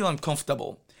makes me feel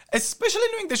uncomfortable. Especially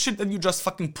knowing the shit that you just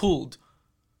fucking pulled.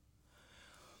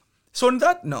 So on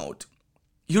that note,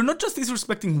 you're not just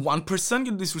disrespecting one person,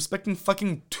 you're disrespecting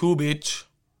fucking 2, bitch.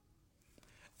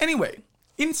 Anyway,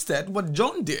 instead, what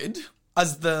John did,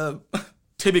 as the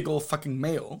typical fucking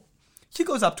male, he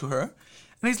goes up to her,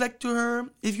 and he's like to her,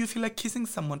 if you feel like kissing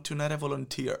someone tonight, I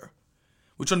volunteer.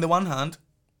 Which on the one hand,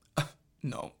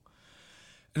 no.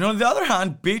 And on the other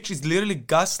hand, bitch is literally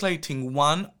gaslighting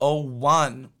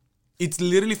 101. It's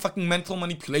literally fucking mental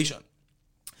manipulation.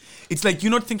 It's like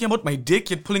you're not thinking about my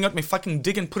dick, you're pulling out my fucking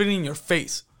dick and putting it in your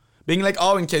face. Being like,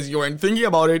 oh, in case you weren't thinking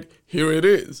about it, here it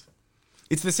is.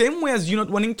 It's the same way as you not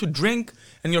wanting to drink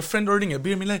and your friend ordering a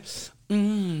beer and be like,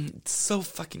 it's so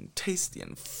fucking tasty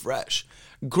and fresh.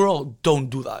 Girl, don't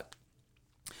do that.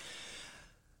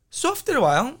 So after a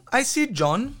while, I see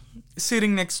John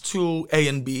sitting next to A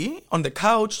and B on the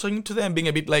couch, talking to them, being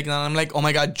a bit like, and I'm like, oh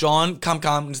my God, John, come.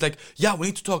 And he's like, yeah, we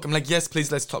need to talk. I'm like, yes,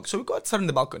 please, let's talk. So we go outside on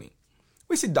the balcony.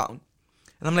 We sit down.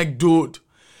 And I'm like, dude.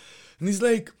 And he's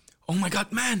like, oh my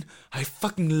God, man, I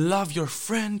fucking love your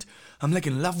friend. I'm like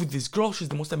in love with this girl. She's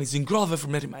the most amazing girl I've ever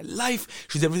met in my life.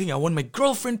 She's everything I want my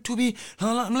girlfriend to be.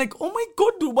 I'm like, oh my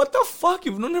God, dude, what the fuck?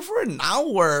 You've known her for an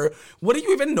hour. What do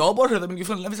you even know about her that made you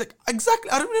feel in love? He's like,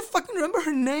 exactly. I don't even fucking remember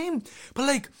her name. But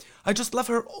like, I just love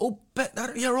her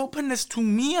her openness to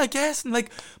me, I guess. And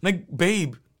like,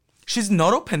 babe, she's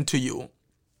not open to you.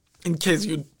 In case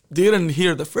you didn't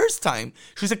hear the first time,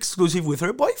 she's exclusive with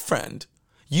her boyfriend.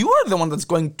 You are the one that's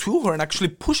going to her and actually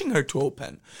pushing her to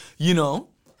open, you know?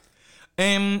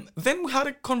 Then we had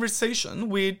a conversation,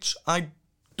 which I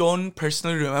don't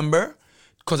personally remember,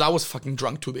 because I was fucking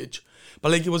drunk too, bitch.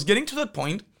 But like, it was getting to that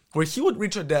point where he would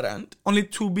reach a dead end, only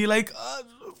to be like,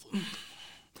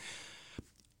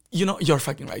 you know, you're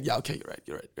fucking right. Yeah, okay,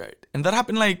 you're right. And that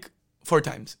happened like 4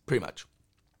 times, pretty much.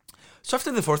 So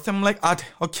after the 4th time, I'm like,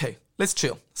 okay, let's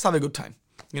chill. Let's have a good time.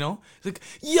 You know? He's like,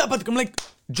 yeah, but I'm like,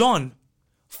 John,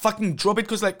 fucking drop it,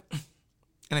 because like,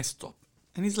 and I stop.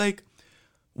 And he's like,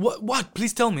 what?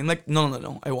 Please tell me. I'm like,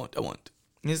 no, I won't.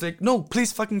 And he's like, no,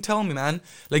 please fucking tell me, man.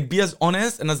 Like, be as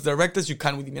honest and as direct as you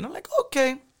can with me. And I'm like,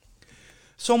 okay.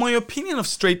 So my opinion of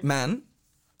straight man,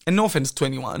 and no offense to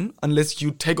anyone, unless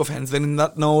you take offense, then in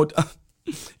that note,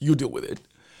 you deal with it.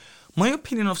 My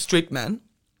opinion of straight man,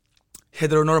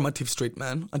 heteronormative straight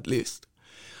man, at least,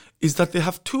 is that they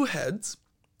have 2 heads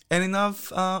and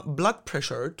enough blood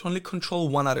pressure to only control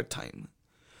one at a time.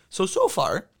 So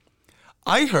far,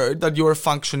 I heard that you are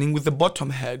functioning with the bottom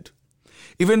head,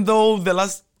 even though the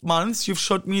last months you've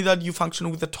showed me that you function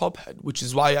with the top head, which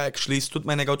is why I actually stood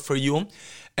my neck out for you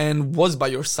and was by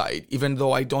your side, even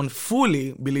though I don't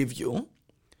fully believe you.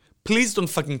 Please don't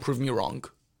fucking prove me wrong,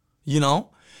 you know?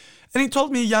 And he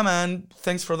told me, yeah, man,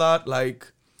 thanks for that.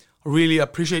 Like, I really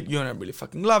appreciate you and I really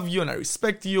fucking love you and I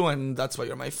respect you and that's why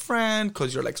you're my friend,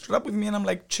 because you're like straight up with me. And I'm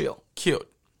like, chill, cute.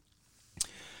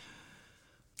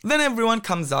 Then everyone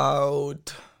comes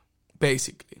out,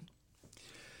 basically.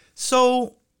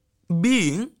 So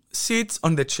B sits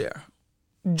on the chair.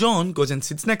 John goes and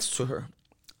sits next to her.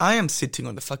 I am sitting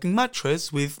on the fucking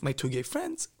mattress with my 2 gay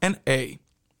friends and A.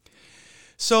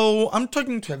 So I'm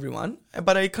talking to everyone,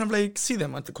 but I kind of like see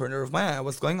them at the corner of my eye,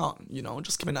 what's going on, you know,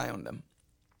 just keep an eye on them.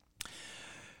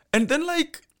 And then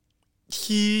like,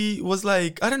 he was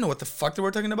like, I don't know what the fuck they were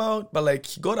talking about, but like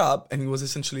he got up and he was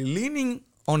essentially leaning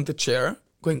on the chair,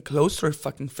 going close to her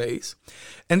fucking face.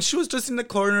 And she was just in the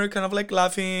corner, kind of like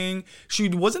laughing. She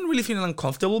wasn't really feeling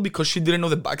uncomfortable because she didn't know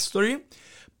the backstory.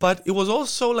 But it was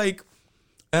also like,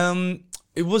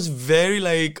 it was very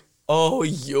like,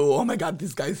 oh my God,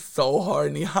 this guy's so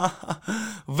horny.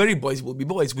 Very boys will be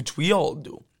boys, which we all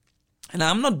do. And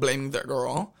I'm not blaming the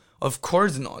girl. Of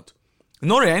course not.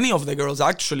 Nor any of the girls,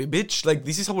 actually, bitch. Like,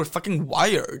 this is how we're fucking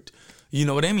wired. You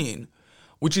know what I mean?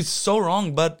 Which is so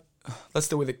wrong, but that's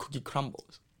the way the cookie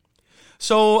crumbles.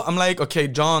 So I'm like, okay,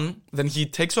 John. Then he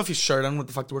takes off his shirt. I don't know what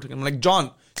the fuck we're talking. I'm like,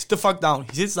 John, sit the fuck down.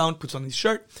 He sits down, puts on his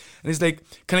shirt, and he's like,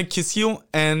 can I kiss you?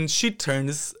 And she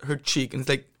turns her cheek, and it's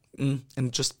like,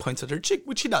 and just points at her cheek,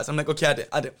 which he does. I'm like, okay,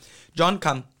 Ade. John,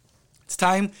 come. It's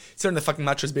time. Sit on the fucking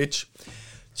mattress, bitch.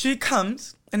 She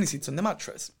comes, and he sits on the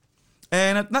mattress.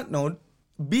 And at that note,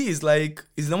 B is like,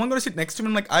 is no one gonna sit next to me?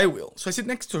 I'm like, I will. So I sit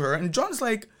next to her, and John's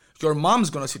like, your mom's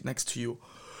gonna sit next to you.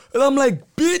 And I'm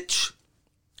like, bitch,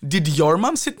 did your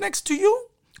mom sit next to you?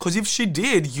 Because if she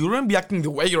did, you wouldn't be acting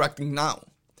the way you're acting now.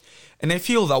 And I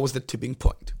feel that was the tipping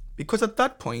point. Because at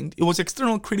that point, it was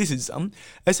external criticism,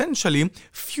 essentially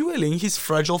fueling his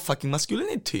fragile fucking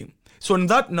masculinity. So on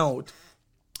that note,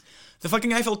 the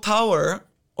fucking Eiffel Tower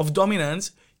of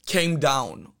dominance came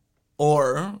down.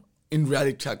 Or, in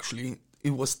reality, actually,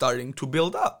 it was starting to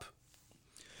build up.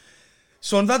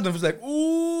 So on that note, it was like,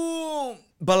 ooh.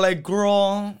 But like,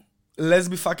 girl, let's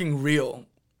be fucking real.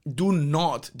 Do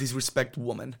not disrespect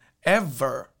women.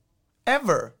 Ever.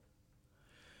 Ever.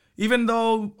 Even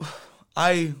though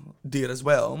I did as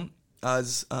well,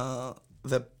 as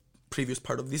the previous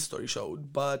part of this story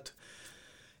showed. But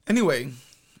anyway,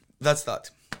 that's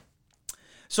that.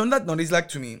 So on that note, he's like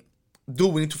to me,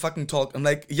 dude, we need to fucking talk. I'm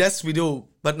like, yes, we do,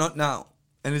 but not now.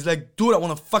 And he's like, dude, I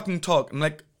want to fucking talk. I'm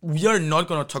like, we are not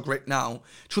going to talk right now.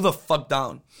 Chill the fuck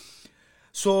down.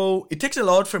 So it takes a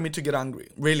lot for me to get angry,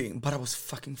 really. But I was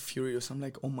fucking furious. I'm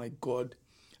like, oh my God.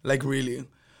 Like, really.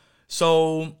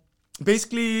 So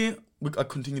basically, I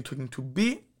continued talking to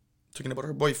B, talking about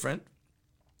her boyfriend.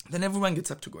 Then everyone gets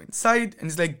up to go inside. And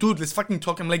he's like, dude, let's fucking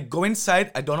talk. I'm like, go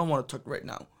inside. I don't want to talk right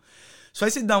now. So I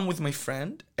sit down with my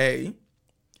friend, A.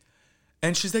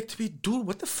 And she's like to me, dude,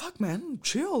 what the fuck, man?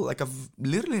 Chill. Like, I've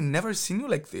literally never seen you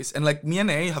like this. And like, me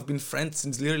and A have been friends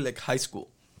since literally like high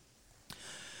school.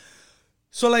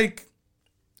 So like,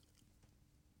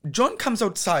 John comes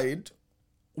outside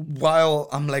while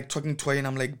I'm like talking to A and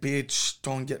I'm like, bitch,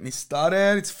 don't get me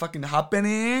started. It's fucking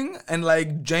happening. And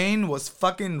like, Jane was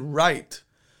fucking right,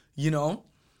 you know?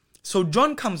 So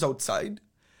John comes outside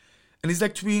and he's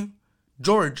like to me,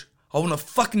 George, I want to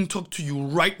fucking talk to you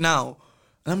right now.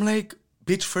 And I'm like,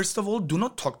 bitch, first of all, do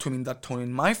not talk to me in that tone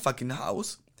in my fucking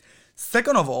house.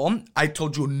 Second of all, I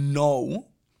told you no.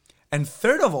 And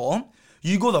third of all,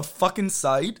 you go the fuck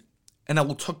inside and I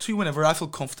will talk to you whenever I feel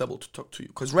comfortable to talk to you.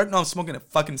 Because right now I'm smoking a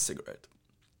fucking cigarette.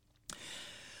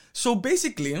 So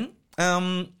basically,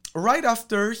 right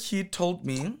after he told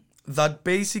me that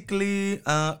basically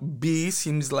B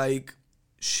seems like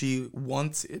she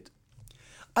wants it,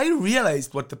 I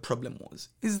realized what the problem was.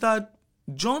 Is that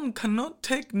John cannot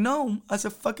take no as a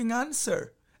fucking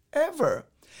answer. Ever.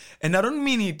 And I don't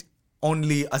mean it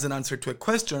only as an answer to a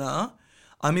question,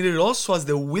 I mean it also as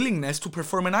the willingness to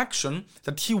perform an action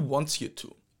that he wants you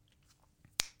to.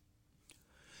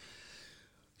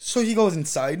 So he goes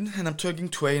inside and I'm talking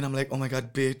to A and I'm like, oh my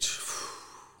god, bitch.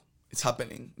 It's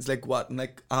happening. It's like, what? I'm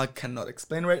like, I cannot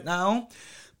explain right now.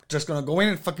 Just gonna go in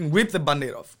and fucking rip the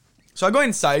band-aid off. So I go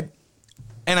inside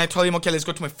and I tell him, okay, let's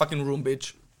go to my fucking room,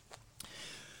 bitch.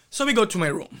 So we go to my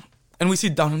room and we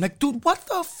sit down. I'm like, dude, what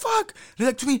the fuck? They're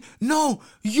like to me, no,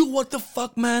 you what the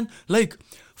fuck, man? Like,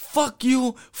 fuck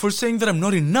you for saying that I'm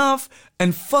not enough,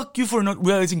 and fuck you for not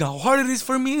realizing how hard it is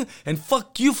for me, and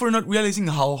fuck you for not realizing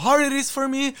how hard it is for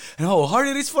me, and how hard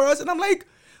it is for us. And I'm like,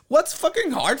 what's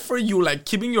fucking hard for you? Like,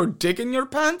 keeping your dick in your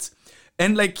pants?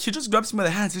 And like, he just grabs me by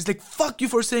the hands. He's like, fuck you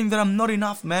for saying that I'm not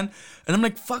enough, man. And I'm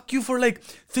like, fuck you for like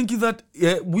thinking that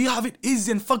we have it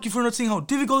easy, and fuck you for not seeing how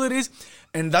difficult it is.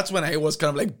 And that's when I was kind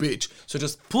of like, bitch. So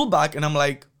just pull back and I'm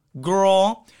like,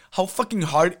 girl, how fucking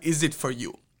hard is it for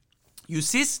you? You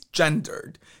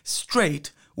cisgendered,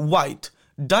 straight, white,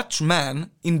 Dutch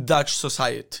man in Dutch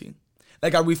society.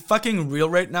 Like, are we fucking real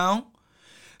right now?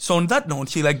 So on that note,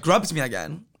 he like grabs me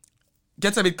again,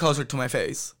 gets a bit closer to my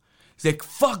face. He's like,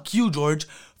 fuck you, George.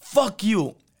 Fuck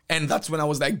you. And that's when I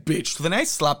was like, bitch. So then I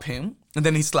slap him, and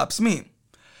then he slaps me.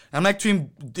 I'm like to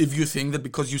him, if you think that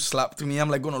because you slapped me, I'm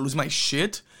like gonna lose my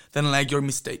shit, then like you're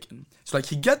mistaken. So like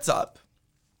he gets up,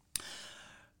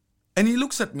 and he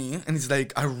looks at me, and he's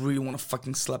like, I really wanna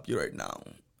fucking slap you right now.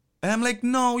 And I'm like,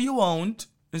 no, you won't.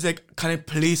 He's like, can I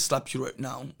please slap you right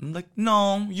now? I'm like,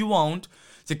 no, you won't.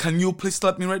 He's like, can you please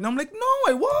slap me right now? I'm like,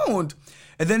 no, I won't.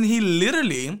 And then he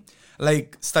literally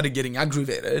like started getting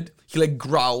aggravated. He like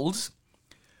growls,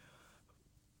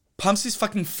 pumps his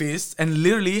fucking fist, and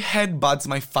literally headbutts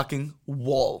my fucking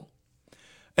wall.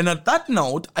 And at that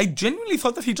note, I genuinely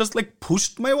thought that he just like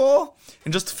pushed my wall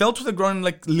and just fell to the ground and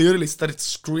like literally started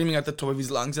screaming at the top of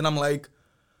his lungs. And I'm like,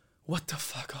 what the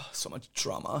fuck? Oh, so much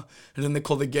drama. And then they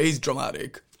call the gays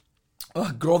dramatic.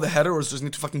 Oh, girl, the heteros just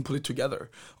need to fucking put it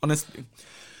together, honestly.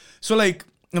 So like,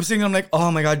 I'm sitting, I'm like, oh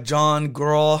my god, John,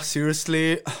 girl,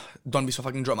 seriously, don't be so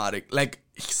fucking dramatic. Like,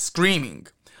 he's screaming.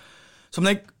 So I'm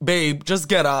like, babe, just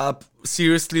get up.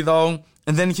 Seriously though.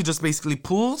 And then he just basically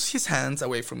pulls his hands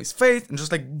away from his face and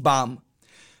just like, bam,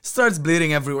 starts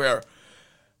bleeding everywhere.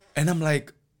 And I'm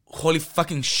like, holy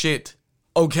fucking shit.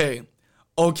 Okay,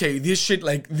 this shit,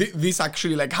 like, this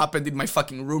actually like happened in my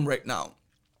fucking room right now.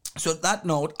 So at that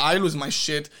note, I lose my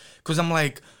shit because I'm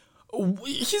like,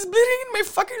 he's bleeding in my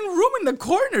fucking room in the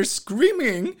corner,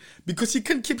 screaming because he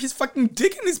can't keep his fucking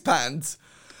dick in his pants.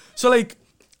 So like,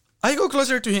 I go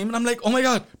closer to him and I'm like, oh my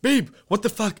god, babe, what the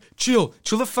fuck? Chill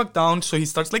the fuck down. So he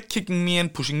starts like kicking me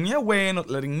and pushing me away, not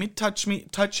letting me touch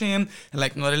him, and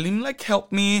like not letting him like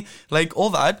help me, like all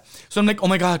that. So I'm like, oh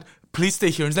my god, please stay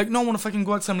here. And he's like, no, I want to fucking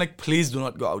go outside. I'm like, please do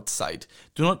not go outside.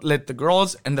 Do not let the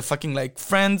girls and the fucking like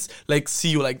friends like see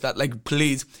you like that. Like,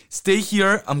 please stay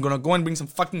here. I'm gonna go and bring some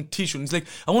fucking tissue. And he's like,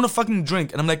 I want to fucking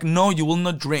drink. And I'm like, no, you will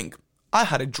not drink. I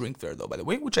had a drink there though, by the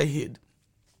way, which I hid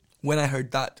when I heard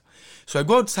that. So I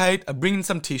go outside, I bring in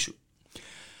some tissue.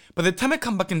 By the time I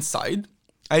come back inside,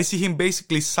 I see him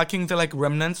basically sucking the like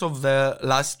remnants of the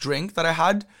last drink that I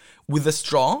had with a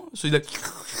straw. So he's like,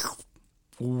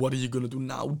 what are you gonna do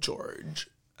now, George?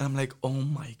 And I'm like, oh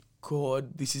my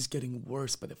god, this is getting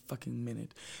worse by the fucking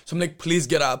minute. So I'm like, please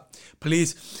get up.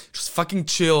 Please, just fucking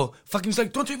chill. Fucking, he's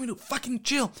like, don't tell me to fucking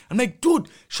chill. I'm like, dude,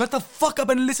 shut the fuck up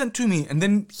and listen to me. And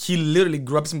then he literally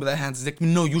grabs me by the hands. He's like,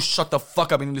 no, you shut the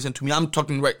fuck up and listen to me. I'm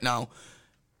talking right now.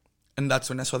 And that's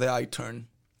when I saw the eye turn.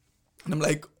 And I'm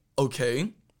like,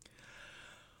 okay,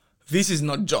 this is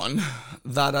not John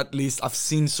that at least I've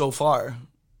seen so far,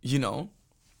 you know?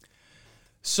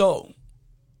 So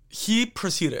he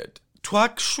proceeded to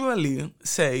actually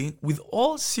say, with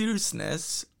all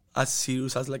seriousness, as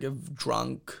serious as like a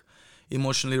drunk,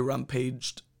 emotionally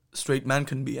rampaged straight man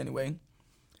can be anyway,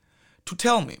 to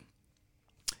tell me,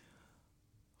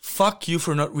 fuck you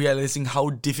for not realizing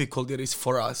how difficult it is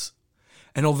for us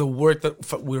and all the work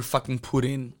that we're fucking put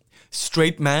in.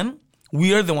 Straight men,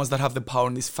 we are the ones that have the power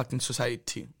in this fucking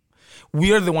society.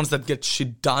 We are the ones that get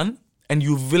shit done, and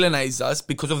you villainize us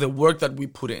because of the work that we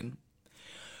put in.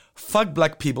 Fuck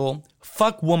black people,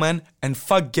 fuck women, and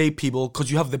fuck gay people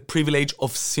because you have the privilege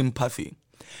of sympathy.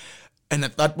 And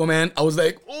at that moment, I was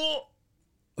like, oh,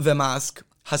 the mask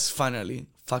has finally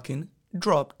fucking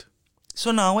dropped.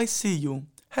 So now I see you.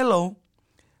 Hello.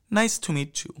 Nice to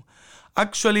meet you.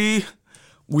 Actually,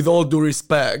 with all due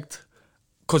respect,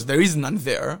 because there is none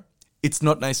there, it's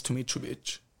not nice to meet you,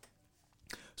 bitch.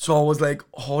 So I was like,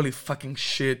 holy fucking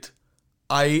shit.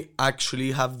 I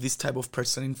actually have this type of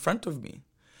person in front of me.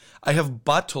 I have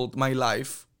battled my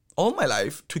life, all my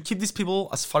life, to keep these people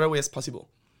as far away as possible.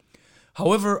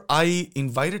 However, I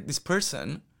invited this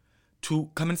person to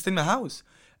come and stay in my house.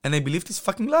 And I believed his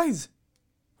fucking lies.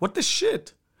 What the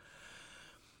shit?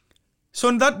 So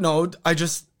on that note, I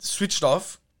just switched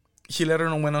off. He later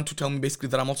on went on to tell me basically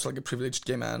that I'm also like a privileged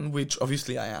gay man, which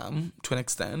obviously I am to an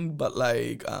extent. But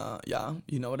like, yeah,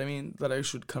 you know what I mean? That I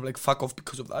should kind of like fuck off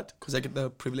because of that. Because I get the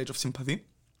privilege of sympathy.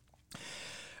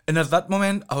 And at that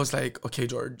moment, I was like, okay,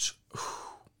 George,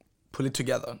 pull it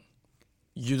together.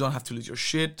 You don't have to lose your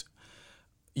shit.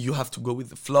 You have to go with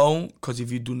the flow, because if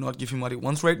you do not give him what he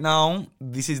wants right now,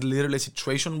 this is literally a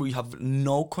situation where you have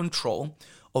no control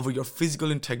over your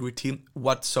physical integrity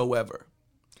whatsoever.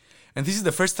 And this is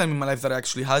the first time in my life that I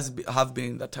actually have been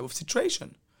in that type of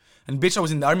situation. And bitch, I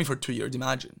was in the army for 2 years,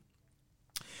 imagine.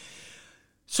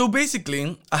 So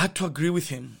basically, I had to agree with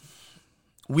him,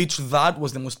 which that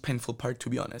was the most painful part, to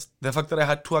be honest. The fact that I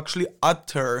had to actually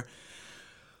utter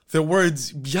the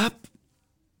words, yep,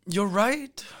 you're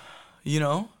right. You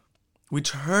know, which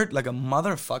hurt like a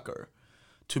motherfucker,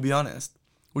 to be honest,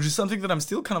 which is something that I'm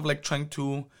still kind of like trying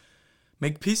to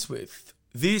make peace with.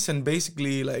 This and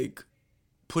basically like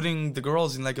putting the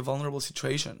girls in like a vulnerable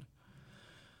situation.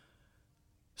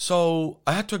 So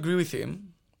I had to agree with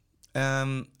him.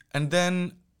 And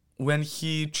then when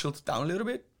he chilled down a little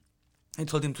bit, I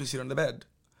told him to sit on the bed.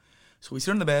 So we sit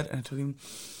on the bed and I told him,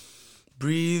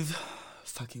 breathe,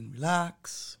 fucking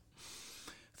relax.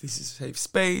 This is a safe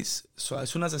space. So as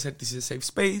soon as I said this is a safe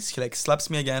space, he like slaps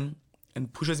me again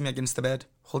and pushes me against the bed,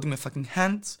 holding my fucking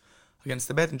hands against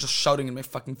the bed and just shouting in my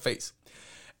fucking face.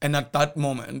 And at that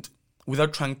moment,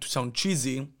 without trying to sound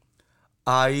cheesy,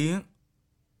 I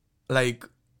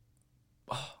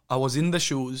was in the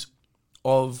shoes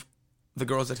of the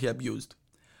girls that he abused.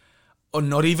 Or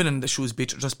not even in the shoes,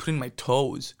 bitch, just putting my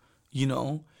toes, you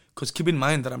know? Because keep in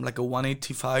mind that I'm like a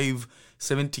 185,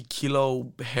 70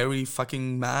 kilo hairy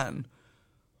fucking man.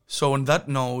 So on that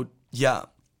note, yeah,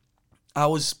 I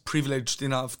was privileged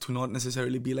enough to not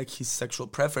necessarily be like his sexual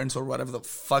preference or whatever the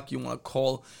fuck you want to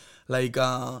call like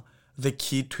the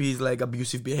key to his like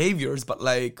abusive behaviors. But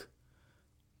like,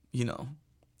 you know,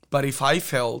 but if I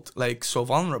felt like so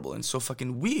vulnerable and so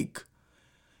fucking weak,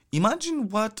 imagine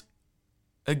what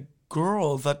a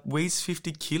girl that weighs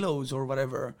 50 kilos or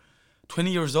whatever,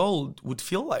 20 years old would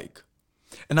feel like.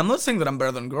 And I'm not saying that I'm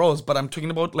better than girls, but I'm talking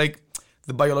about like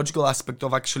the biological aspect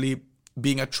of actually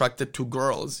being attracted to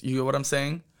girls. You know what I'm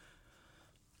saying?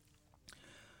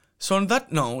 So on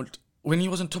that note, when he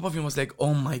was on top of me, I was like,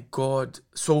 oh my God,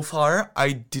 so far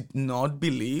I did not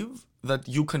believe that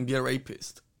you can be a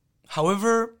rapist.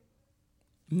 However,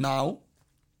 now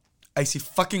I see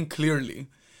fucking clearly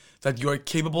that you are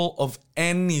capable of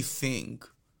anything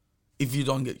if you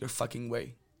don't get your fucking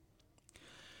way.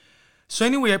 So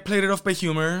anyway, I played it off by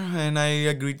humor and I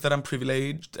agreed that I'm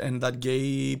privileged and that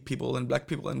gay people and black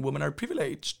people and women are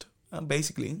privileged,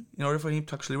 basically, in order for him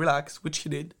to actually relax, which he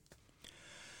did.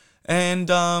 And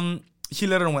he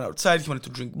later on went outside. He wanted to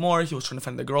drink more. He was trying to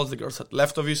find the girls. The girls had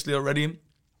left, obviously, already.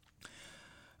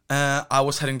 I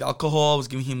was hiding the alcohol. I was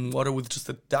giving him water with just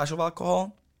a dash of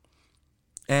alcohol.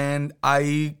 And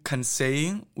I can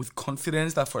say with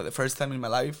confidence that for the first time in my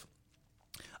life,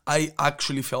 I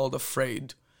actually felt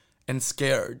afraid and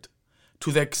scared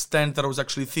to the extent that I was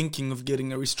actually thinking of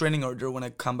getting a restraining order when I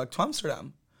come back to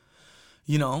Amsterdam.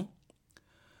 You know?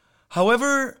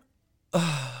 However,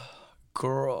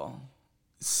 girl,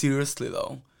 seriously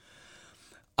though,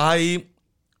 I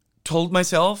told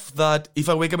myself that if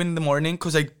I wake up in the morning,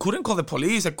 because I couldn't call the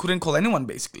police, I couldn't call anyone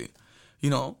basically, you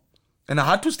know? And I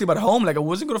had to sleep at home, like I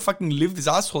wasn't gonna fucking leave this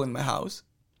asshole in my house.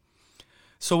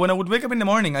 So when I would wake up in the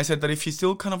morning, I said that if he's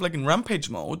still kind of like in rampage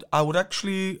mode, I would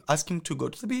actually ask him to go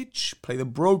to the beach, play the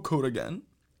bro code again.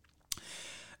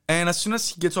 And as soon as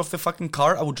he gets off the fucking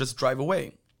car, I would just drive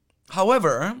away.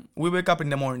 However, we wake up in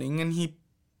the morning and he,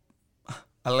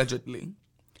 allegedly,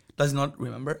 does not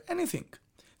remember anything.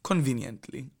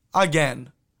 Conveniently.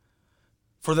 Again.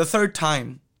 For the third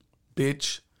time.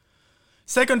 Bitch.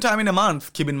 Second time in a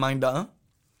month, keep in mind,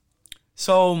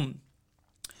 So,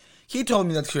 he told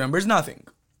me that he remembers nothing.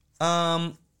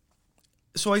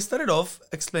 So I started off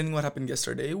explaining what happened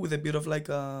yesterday with a bit of like,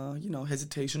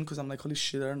 hesitation because I'm like, holy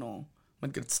shit, I don't know. I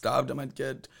might get stabbed. I might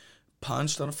get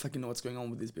punched. I don't fucking know what's going on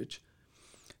with this bitch.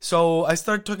 So I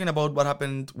started talking about what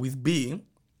happened with B. And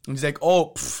he's like,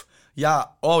 yeah,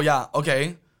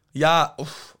 okay. Yeah,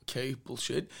 okay,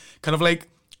 bullshit. Kind of like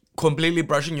completely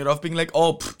brushing it off, being like,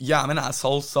 yeah, I'm an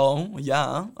asshole, so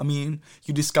yeah. I mean,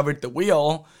 you discovered the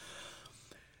wheel.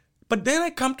 But then I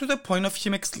come to the point of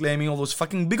him exclaiming all those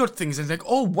fucking bigger things. And he's like,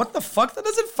 what the fuck? That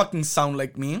doesn't fucking sound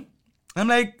like me. I'm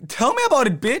like, tell me about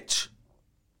it, bitch.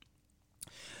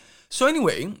 So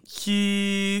anyway,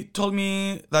 he told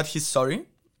me that he's sorry,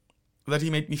 that he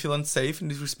made me feel unsafe and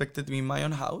disrespected me in my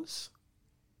own house.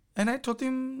 And I told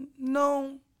him,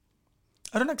 no,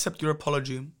 I don't accept your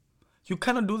apology. You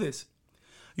cannot do this.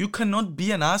 You cannot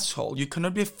be an asshole. You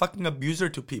cannot be a fucking abuser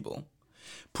to people.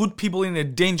 Put people in a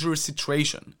dangerous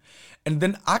situation. And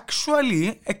then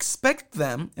actually expect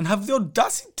them and have the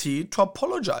audacity to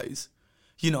apologize.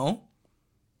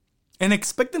 And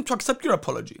expect them to accept your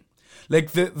apology.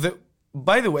 Like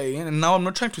by the way, and now I'm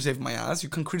not trying to save my ass. You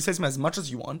can criticize me as much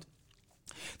as you want.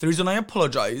 The reason I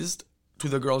apologized to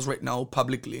the girls right now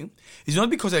publicly is not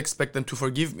because I expect them to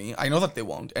forgive me. I know that they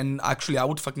won't. And actually, I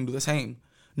would fucking do the same.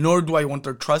 Nor do I want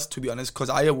their trust, to be honest, because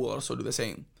I will also do the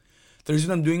same. The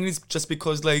reason I'm doing it is just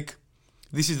because, like,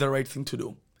 this is the right thing to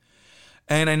do.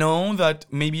 And I know that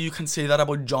maybe you can say that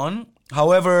about John.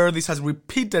 However, this has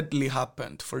repeatedly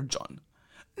happened for John.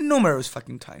 Numerous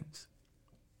fucking times.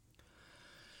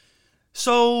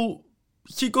 So,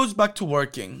 he goes back to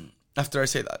working after I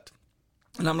say that.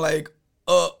 And I'm like,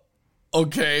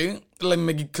 okay, let me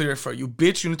make it clear for you.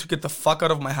 Bitch, you need to get the fuck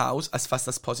out of my house as fast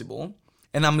as possible.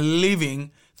 And I'm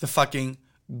leaving the fucking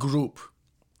group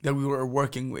that we were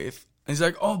working with. And he's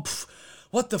like,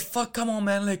 what the fuck? Come on,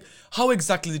 man. Like, how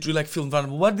exactly did you like feel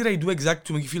vulnerable? What did I do exactly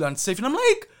to make you feel unsafe? And I'm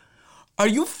like, are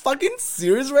you fucking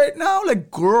serious right now? Like,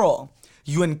 girl,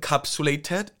 you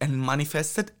encapsulated and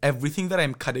manifested everything that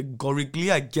I'm categorically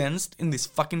against in this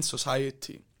fucking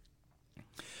society.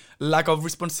 Lack of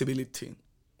responsibility,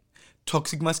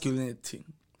 toxic masculinity,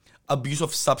 abuse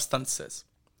of substances,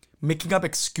 making up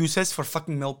excuses for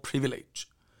fucking male privilege,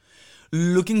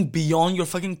 looking beyond your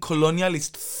fucking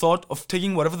colonialist thought of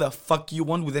taking whatever the fuck you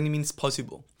want with any means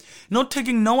possible, not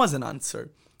taking no as an answer,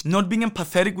 not being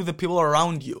empathetic with the people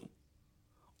around you,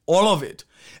 all of it.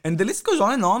 And the list goes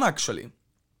on actually.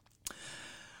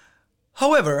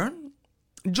 However,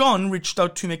 John reached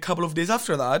out to me a couple of days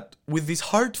after that with this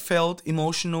heartfelt,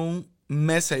 emotional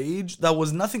message that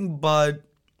was nothing but,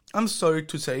 I'm sorry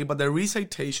to say, but the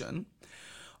recitation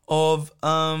of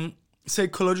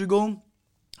psychological,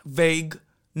 vague,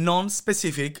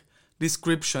 non-specific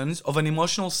descriptions of an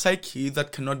emotional psyche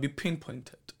that cannot be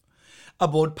pinpointed,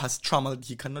 about past trauma that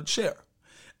he cannot share,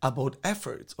 about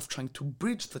efforts of trying to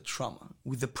bridge the trauma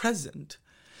with the present,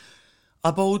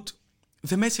 about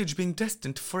the message being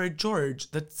destined for a George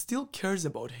that still cares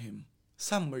about him,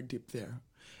 somewhere deep there,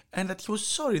 and that he was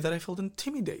sorry that I felt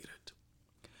intimidated.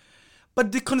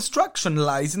 But the construction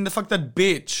lies in the fact that,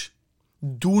 bitch,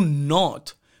 do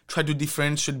not try to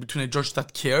differentiate between a George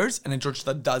that cares and a George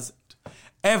that doesn't.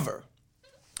 Ever.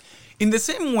 In the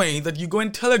same way that you go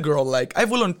and tell a girl, like, I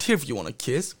volunteer if you want to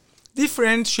kiss,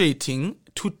 differentiating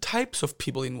two types of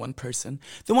people in one person,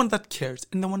 the one that cares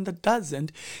and the one that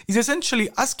doesn't, is essentially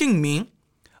asking me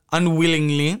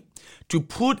unwillingly to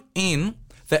put in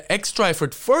the extra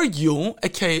effort for you,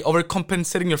 aka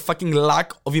overcompensating your fucking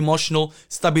lack of emotional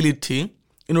stability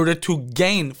in order to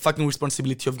gain fucking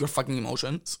responsibility of your fucking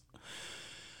emotions,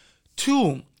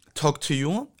 to talk to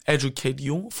you, educate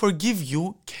you, forgive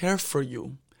you, care for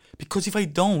you. Because if I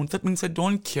don't, that means I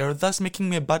don't care, thus making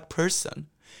me a bad person.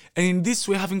 And in this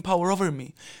way, having power over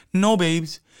me. No,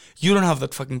 babes, you don't have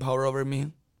that fucking power over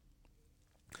me.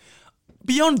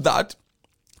 Beyond that,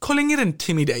 calling it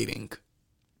intimidating.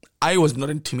 I was not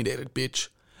intimidated, bitch.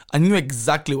 I knew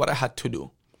exactly what I had to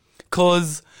do.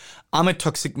 Because I'm a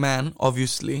toxic man,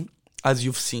 obviously, as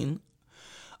you've seen.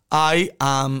 I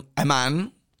am a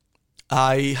man.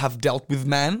 I have dealt with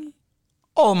men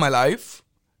all my life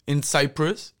in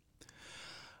Cyprus.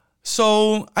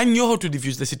 So I knew how to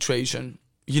diffuse the situation,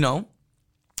 you know?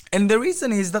 And the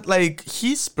reason is that, like,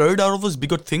 he spurred out of those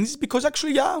bigger things because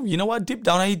actually, yeah, you know what? Deep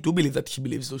down, I do believe that he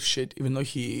believes those shit, even though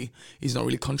he is not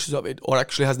really conscious of it or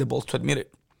actually has the balls to admit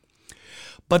it.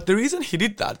 But the reason he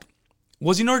did that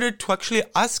was in order to actually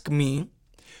ask me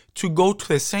to go to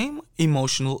the same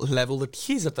emotional level that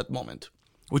he's at that moment,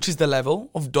 which is the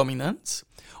level of dominance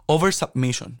over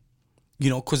submission. You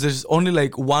know, because there's only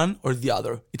like one or the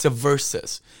other. It's a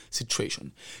versus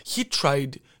situation. He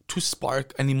tried to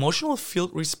spark an emotional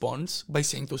filled response by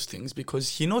saying those things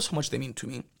because he knows how much they mean to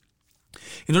me.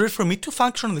 In order for me to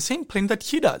function on the same plane that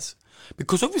he does.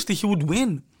 Because obviously he would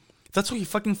win. That's how he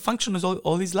fucking functions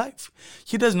all his life.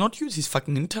 He does not use his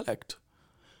fucking intellect.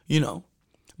 You know.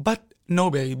 But no,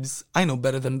 babes. I know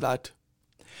better than that.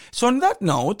 So on that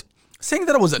note, saying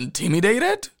that I was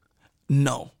intimidated?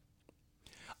 No.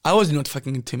 I was not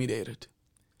fucking intimidated.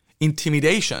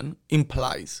 Intimidation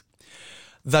implies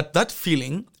that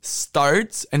feeling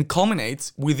starts and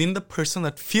culminates within the person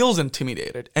that feels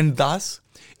intimidated, and thus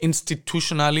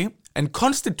institutionally and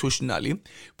constitutionally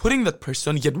putting that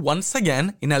person yet once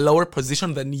again in a lower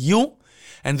position than you,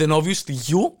 and then obviously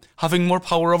you having more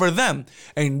power over them,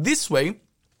 and in this way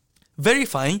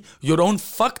verifying your own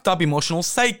fucked up emotional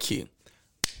psyche.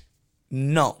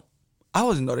 No, I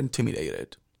was not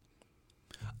intimidated.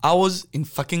 I was in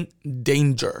fucking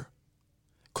danger.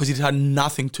 Because it had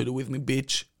nothing to do with me,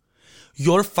 bitch.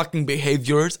 Your fucking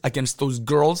behaviors against those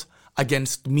girls,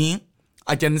 against me,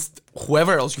 against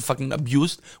whoever else you fucking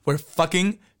abused, were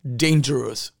fucking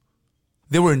dangerous.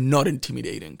 They were not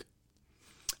intimidating.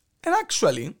 And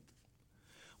actually,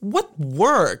 what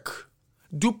work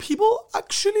do people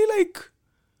actually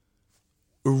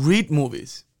read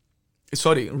movies?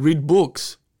 Read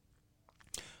books.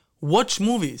 Watch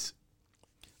movies.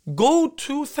 Go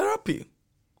to therapy.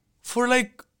 For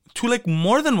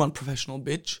more than one professional,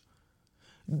 bitch.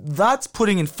 That's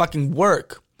putting in fucking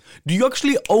work. Do you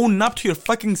actually own up to your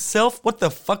fucking self what the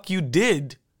fuck you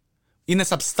did? In a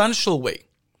substantial way.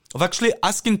 Of actually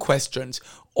asking questions.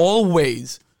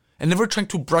 Always. And never trying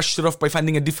to brush it off by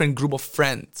finding a different group of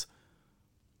friends.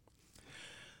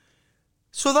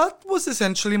 So that was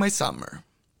essentially my summer.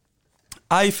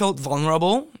 I felt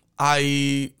vulnerable.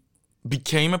 I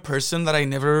became a person that I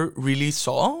never really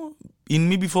saw in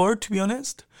me before, to be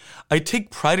honest. I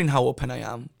take pride in how open I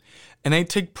am. And I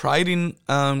take pride in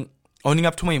owning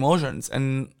up to my emotions.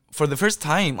 And for the first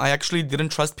time, I actually didn't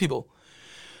trust people.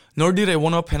 Nor did I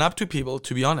want to open up to people,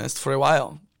 to be honest, for a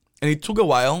while. And it took a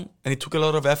while, and it took a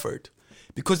lot of effort.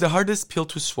 Because the hardest pill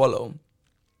to swallow,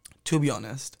 to be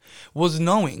honest, was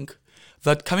knowing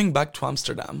that coming back to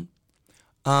Amsterdam,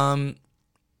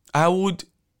 I would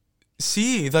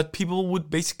see that people would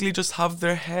basically just have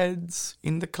their heads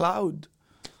in the cloud.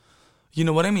 You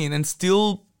know what I mean? And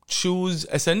still choose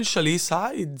essentially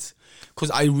sides. Because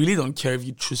I really don't care if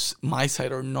you choose my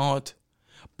side or not.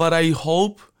 But I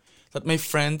hope that my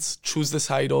friends choose the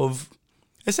side of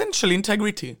essentially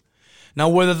integrity. Now,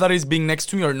 whether that is being next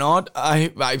to me or not,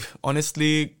 I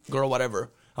honestly, girl,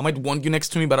 whatever. I might want you next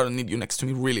to me, but I don't need you next to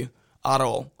me, really, at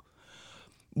all.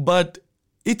 But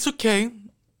it's okay,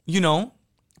 you know.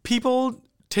 People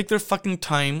take their fucking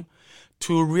time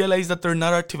to realize that their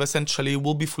narrative essentially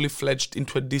will be fully fledged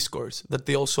into a discourse that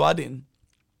they also add in.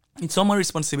 It's not my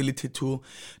responsibility to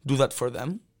do that for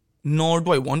them, nor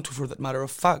do I want to, for that matter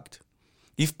of fact.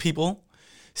 If people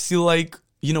still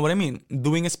you know what I mean,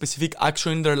 doing a specific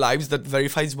action in their lives that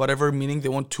verifies whatever meaning they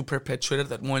want to perpetuate at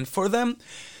that moment for them,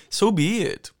 so be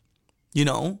it. You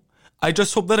know, I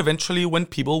just hope that eventually when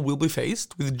people will be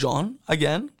faced with John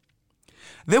again,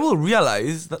 they will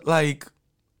realize that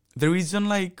the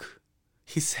reason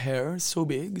his hair is so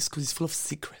big is because he's full of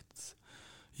secrets,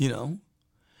 you know?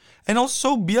 And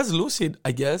also be as lucid,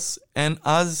 I guess, and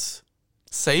as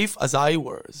safe as I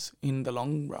was in the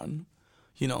long run,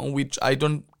 you know, which I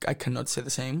cannot say the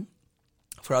same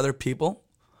for other people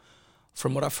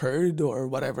from what I've heard or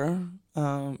whatever.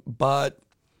 But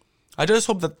I just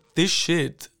hope that this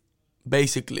shit,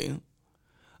 basically,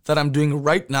 that I'm doing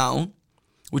right now,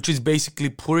 which is basically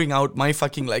pouring out my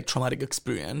fucking traumatic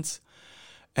experience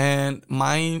and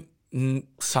my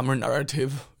summer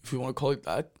narrative, if you want to call it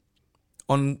that,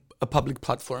 on a public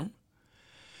platform,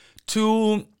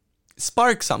 to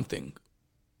spark something.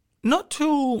 Not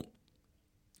to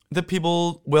the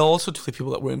people, well, also to the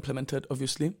people that were implemented,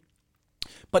 obviously,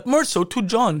 but more so to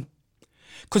John.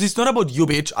 Because it's not about you,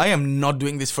 bitch. I am not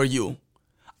doing this for you.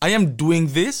 I am doing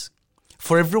this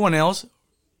for everyone else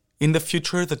in the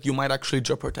future that you might actually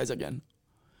jeopardize again.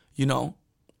 You know?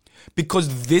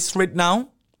 Because this right now,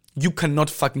 you cannot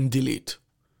fucking delete.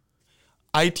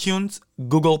 iTunes,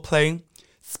 Google Play,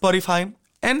 Spotify,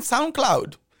 and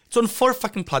SoundCloud. It's on 4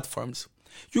 fucking platforms.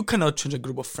 You cannot change a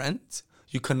group of friends.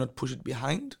 You cannot push it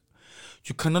behind.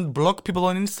 You cannot block people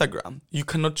on Instagram. You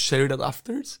cannot share it at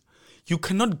afters. You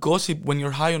cannot gossip when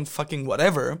you're high on fucking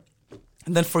whatever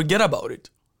and then forget about it.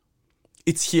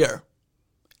 It's here.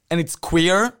 And it's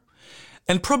queer.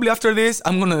 And probably after this,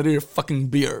 I'm gonna drink a fucking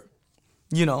beer.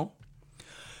 You know?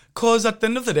 Because at the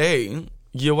end of the day,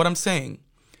 you know what I'm saying?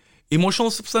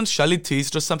 Emotional substantiality is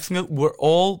just something that we're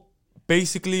all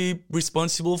basically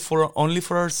responsible for only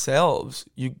for ourselves.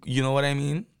 You know what I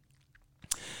mean?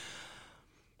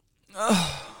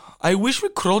 I wish we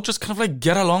could all just kind of like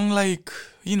get along like,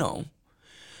 you know,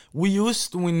 we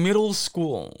used to in middle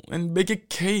school and bake a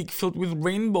cake filled with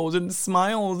rainbows and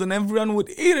smiles and everyone would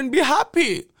eat and be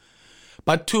happy.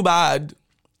 But too bad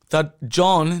that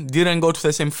John didn't go to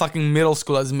the same fucking middle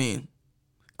school as me.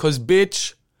 Cause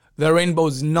bitch, the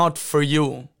rainbow's not for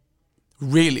you.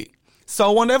 Really. So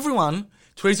I want everyone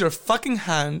to raise your fucking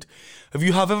hand if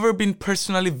you have ever been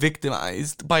personally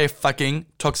victimized by a fucking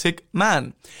toxic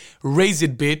man. Raise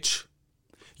it, bitch.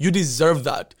 You deserve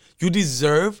that. You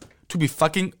deserve to be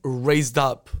fucking raised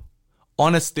up.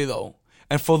 Honestly though.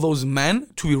 And for those men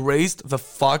to be raised the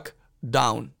fuck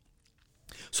down.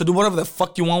 So do whatever the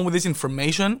fuck you want with this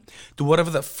information. Do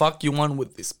whatever the fuck you want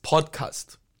with this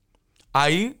podcast.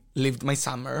 I lived my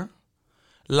summer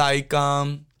like,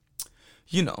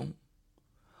 you know,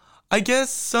 I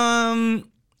guess,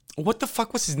 what the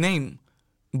fuck was his name?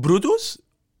 Brutus?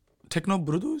 Techno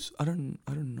Brutus? I don't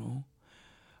know.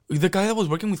 The guy that was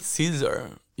working with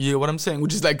Caesar. You know what I'm saying?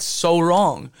 Which is like so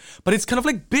wrong. But it's kind of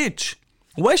like, bitch,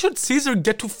 why should Caesar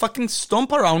get to fucking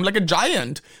stomp around like a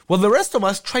giant while the rest of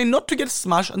us try not to get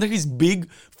smashed under his big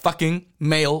fucking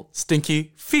male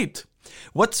stinky feet?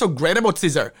 What's so great about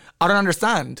Caesar? I don't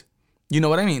understand. You know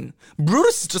what I mean?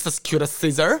 Brutus is just as cute as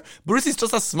Caesar. Brutus is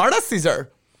just as smart as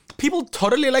Caesar. People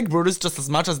totally like Brutus just as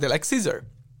much as they like Caesar.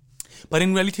 But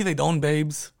in reality, they don't,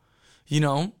 babes. You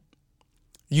know?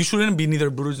 You shouldn't be neither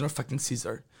Brutus nor fucking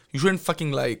Caesar. You shouldn't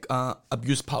fucking like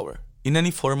abuse power in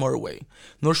any form or way.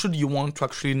 Nor should you want to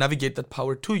actually navigate that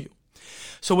power to you.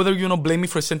 So whether you blame me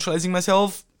for centralizing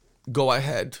myself, go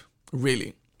ahead.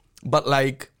 Really. But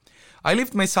like, I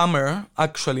lived my summer,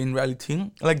 actually, in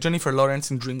reality, like Jennifer Lawrence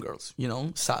in Dreamgirls, you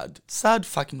know? Sad. Sad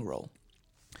fucking role.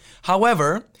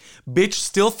 However, bitch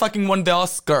still fucking won the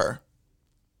Oscar.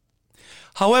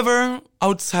 However,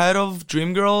 outside of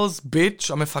Dreamgirls,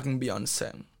 bitch, I'm a fucking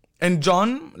Beyonce. And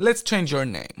John, let's change your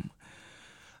name.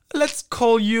 Let's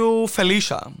call you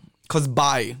Felicia, cause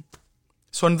bye.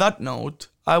 So on that note,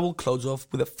 I will close off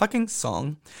with a fucking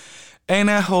song.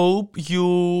 And I hope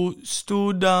you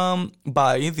stood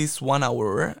by this 1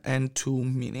 hour and 2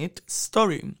 minute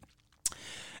story.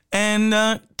 And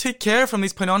take care from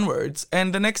this point onwards.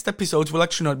 And the next episodes will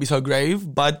actually not be so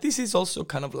grave, but this is also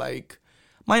kind of like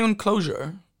my own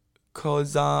closure.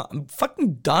 Because I'm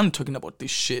fucking done talking about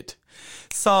this shit.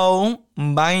 So,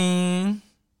 bye.